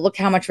 well, look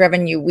how much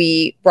revenue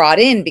we brought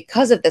in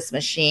because of this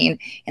machine.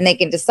 And they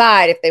can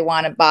decide if they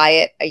want to buy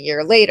it a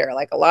year later.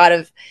 Like a lot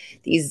of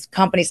these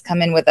companies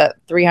come in with a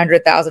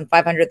 $300,000,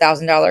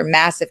 $500,000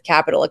 massive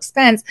capital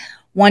expense,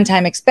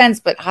 one-time expense,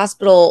 but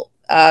hospital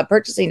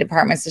purchasing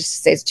departments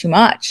just say it's too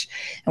much.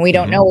 And we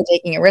don't know, we're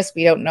taking a risk.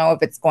 We don't know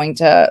if it's going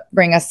to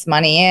bring us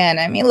money in.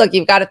 I mean, look,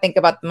 you've got to think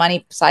about the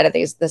money side of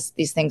these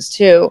things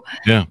too.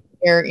 Yeah.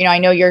 I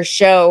know your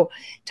show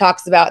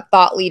talks about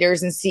thought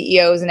leaders and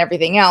CEOs and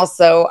everything else.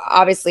 So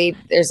obviously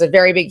there's a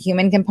very big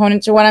human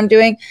component to what I'm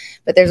doing,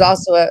 but there's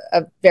also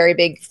a very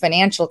big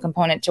financial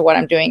component to what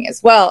I'm doing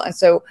as well. And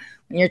so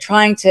when you're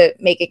trying to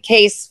make a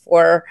case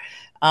for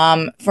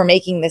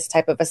making this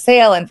type of a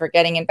sale and for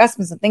getting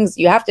investments and things,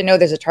 you have to know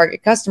there's a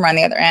target customer on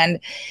the other end.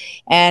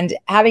 And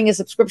having a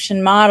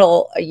subscription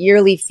model, a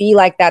yearly fee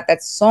like that,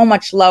 that's so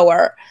much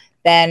lower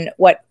than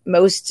what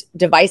most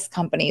device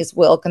companies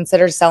will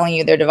consider selling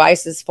you their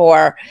devices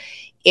for.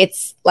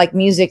 It's like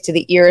music to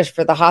the ears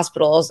for the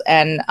hospitals,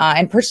 and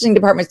purchasing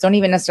departments don't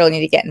even necessarily need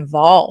to get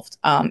involved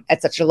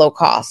at such a low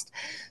cost.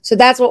 So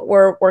that's what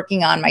we're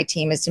working on. My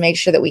team is to make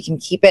sure that we can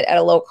keep it at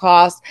a low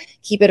cost,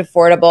 keep it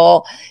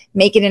affordable,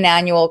 make it an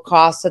annual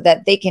cost so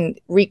that they can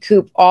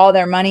recoup all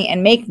their money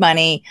and make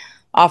money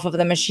off of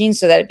the machine,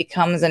 so that it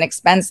becomes an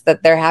expense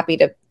that they're happy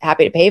to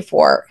pay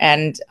for,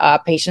 and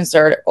patients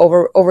are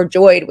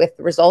overjoyed with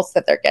the results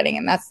that they're getting.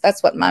 And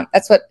that's what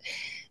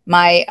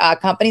my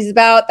company's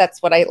about.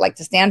 That's what I like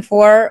to stand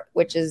for,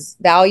 which is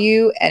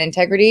value and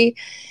integrity.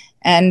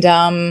 And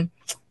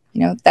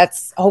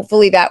that's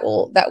hopefully that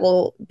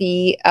will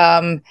be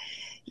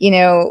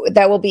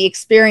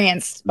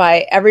experienced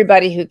by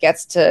everybody who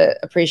gets to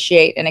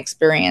appreciate and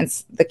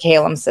experience the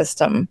Calum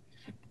system.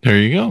 There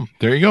you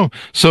go.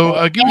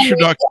 So give us your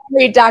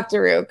read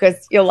Doctoroo,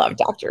 because you'll love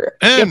Doctoroo.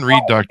 And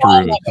read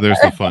Doctoroo. There's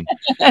the fun.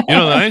 The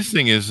nice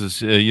thing is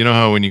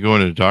how when you go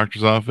into the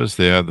doctor's office,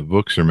 they have the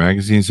books or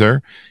magazines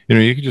there.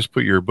 You can just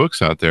put your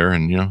books out there,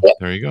 and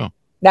there you go.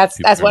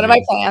 That's one of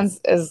my plans,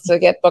 is to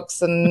get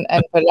books and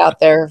put it out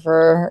there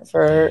for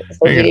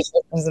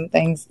pediatricians and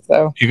things.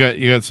 So you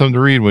got something to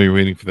read while you're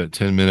waiting for that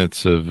 10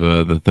 minutes of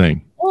the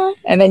thing. Yeah.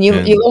 And then you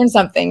learn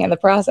something in the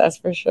process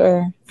for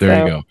sure.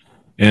 There you go.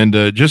 And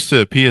just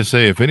a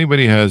PSA, if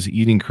anybody has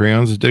eating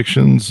crayons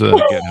addictions,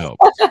 get help.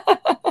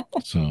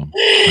 So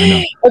I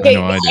know. Okay,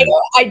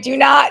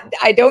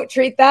 I don't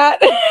treat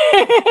that.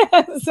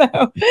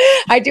 So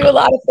I do a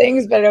lot of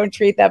things, but I don't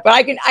treat that. But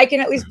I can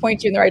at least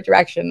point you in the right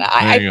direction.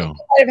 I think I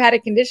might have had a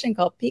condition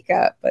called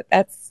pica, but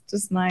that's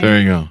just my. There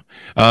you go.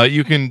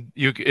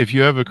 If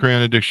you have a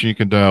crayon addiction, you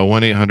can dial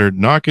 1-800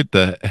 knock it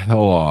the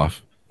hell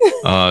off.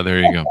 There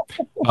you go.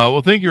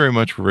 Well, thank you very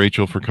much,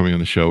 Rachel, for coming on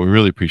the show. We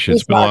really appreciate it.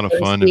 It's been a lot of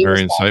fun and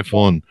very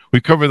insightful, and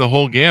we covered the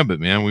whole gambit,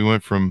 man. We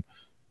went from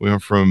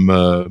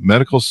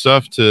medical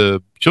stuff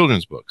to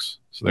children's books.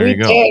 So there you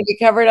go. We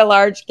covered a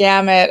large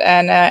gamut,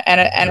 and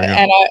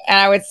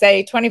I would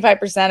say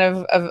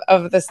 25%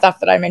 of the stuff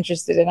that I'm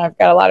interested in. I've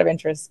got a lot of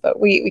interest, but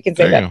we can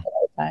say that for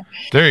the time.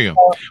 There you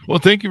go. Well,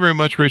 thank you very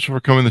much, Rachel, for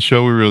coming on the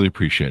show. We really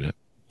appreciate it.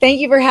 Thank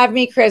you for having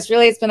me, Chris.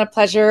 Really, it's been a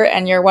pleasure,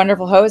 and you're a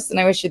wonderful host, and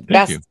I wish you the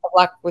best of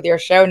luck with your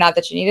show. Not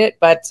that you need it,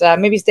 but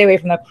maybe stay away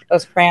from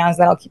those crayons.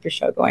 That'll keep your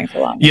show going for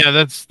long. Yeah,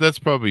 that's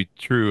probably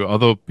true.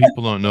 Although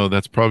people don't know,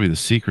 that's probably the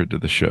secret to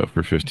the show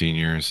for 15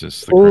 years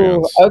is the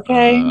crayons.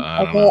 Okay.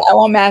 I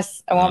won't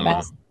mess.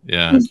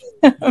 Yeah.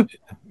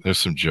 There's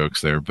some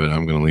jokes there, but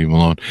I'm going to leave them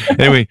alone.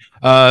 Anyway,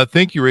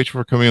 thank you, Rachel,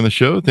 for coming on the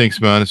show.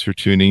 Thanks, Manus, for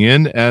tuning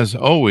in. As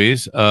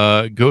always,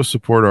 go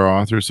support our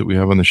authors that we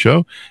have on the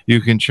show. You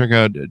can check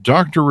out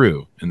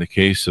Doctoroo in the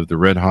case of the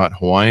Red Hot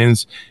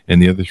Hawaiians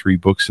and the other 3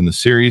 books in the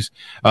series.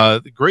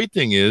 The great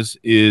thing is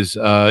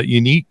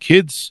unique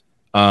kids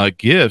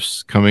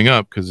gifts coming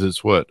up, because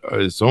it's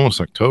almost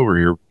October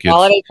here. Kids,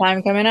 holiday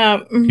time coming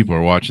up. People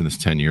are watching this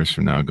 10 years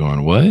from now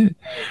going, what?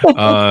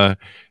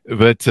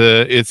 But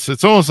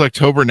it's almost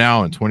October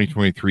now in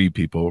 2023.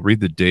 People read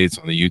the dates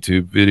on the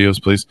YouTube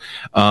videos, please.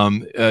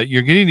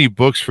 You're getting any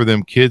books for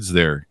them kids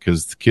there,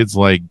 because the kids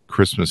like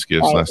Christmas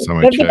gifts. Right. Last time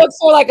I checked, the books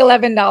are like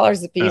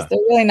 $11 a piece. Yeah. They're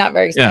really not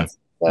very expensive.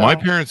 Yeah. So. My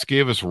parents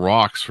gave us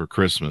rocks for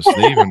Christmas.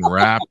 They even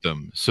wrapped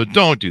them. So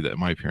don't do that.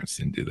 My parents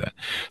didn't do that.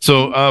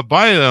 So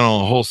buy it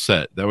on a whole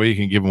set. That way you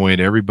can give them away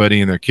to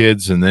everybody and their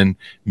kids, and then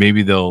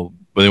maybe they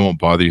won't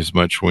bother you as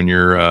much when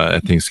you're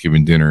at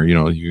Thanksgiving dinner.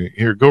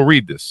 Here, go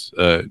read this.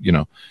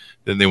 Then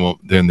they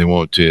won't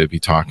be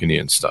talking to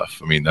you and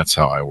stuff. I mean, that's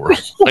how I work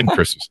on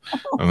Christmas.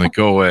 I'm like,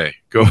 go away.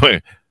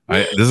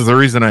 This is the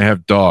reason I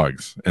have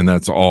dogs, and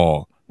that's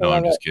all. No,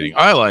 I'm just kidding.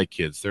 I like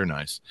kids. They're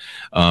nice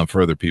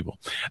for other people.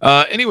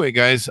 Anyway,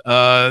 guys,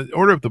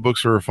 order up the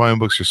books where fine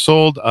books are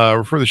sold.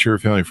 Refer the show to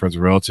family, friends,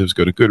 and relatives.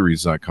 Go to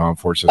goodreads.com.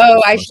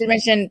 I should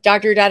mention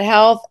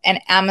Doctoroo.health and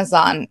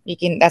Amazon.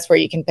 That's where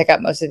you can pick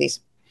up most of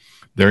these.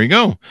 There you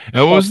go.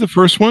 What was the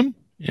first one?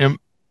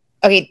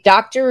 Okay,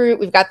 Doctoroo.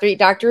 We've got 3.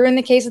 Doctoroo in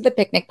the case of the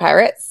Picnic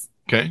Pirates.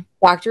 Okay.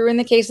 Doctoroo in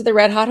the case of the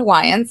Red Hot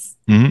Hawaiians.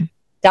 Mm-hmm.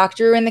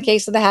 Doctoroo in the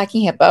case of the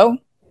Hacking Hippo.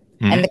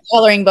 Mm-hmm. And the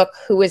coloring book,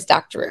 Who is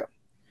Doctoroo?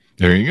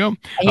 There you go. And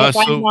you'll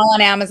find them all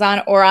on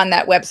Amazon or on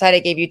that website I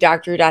gave you,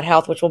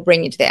 Doctoroo.health, which will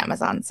bring you to the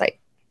Amazon site.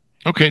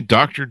 Okay,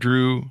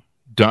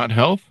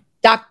 Doctoroo.health?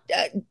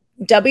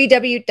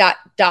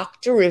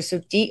 www.doctoroo, so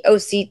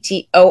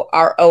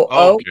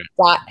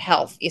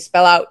DOCTOROO.health. You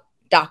spell out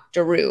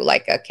Doctoroo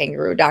like a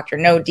kangaroo doctor,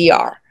 no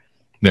DR.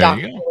 There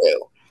you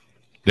go.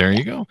 There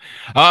you go.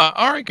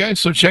 All right, guys.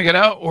 So check it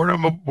out. Order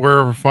them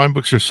wherever fine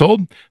books are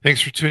sold.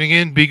 Thanks for tuning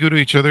in. Be good to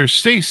each other.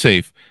 Stay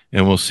safe.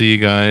 And we'll see you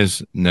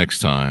guys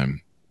next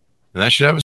time. And that should have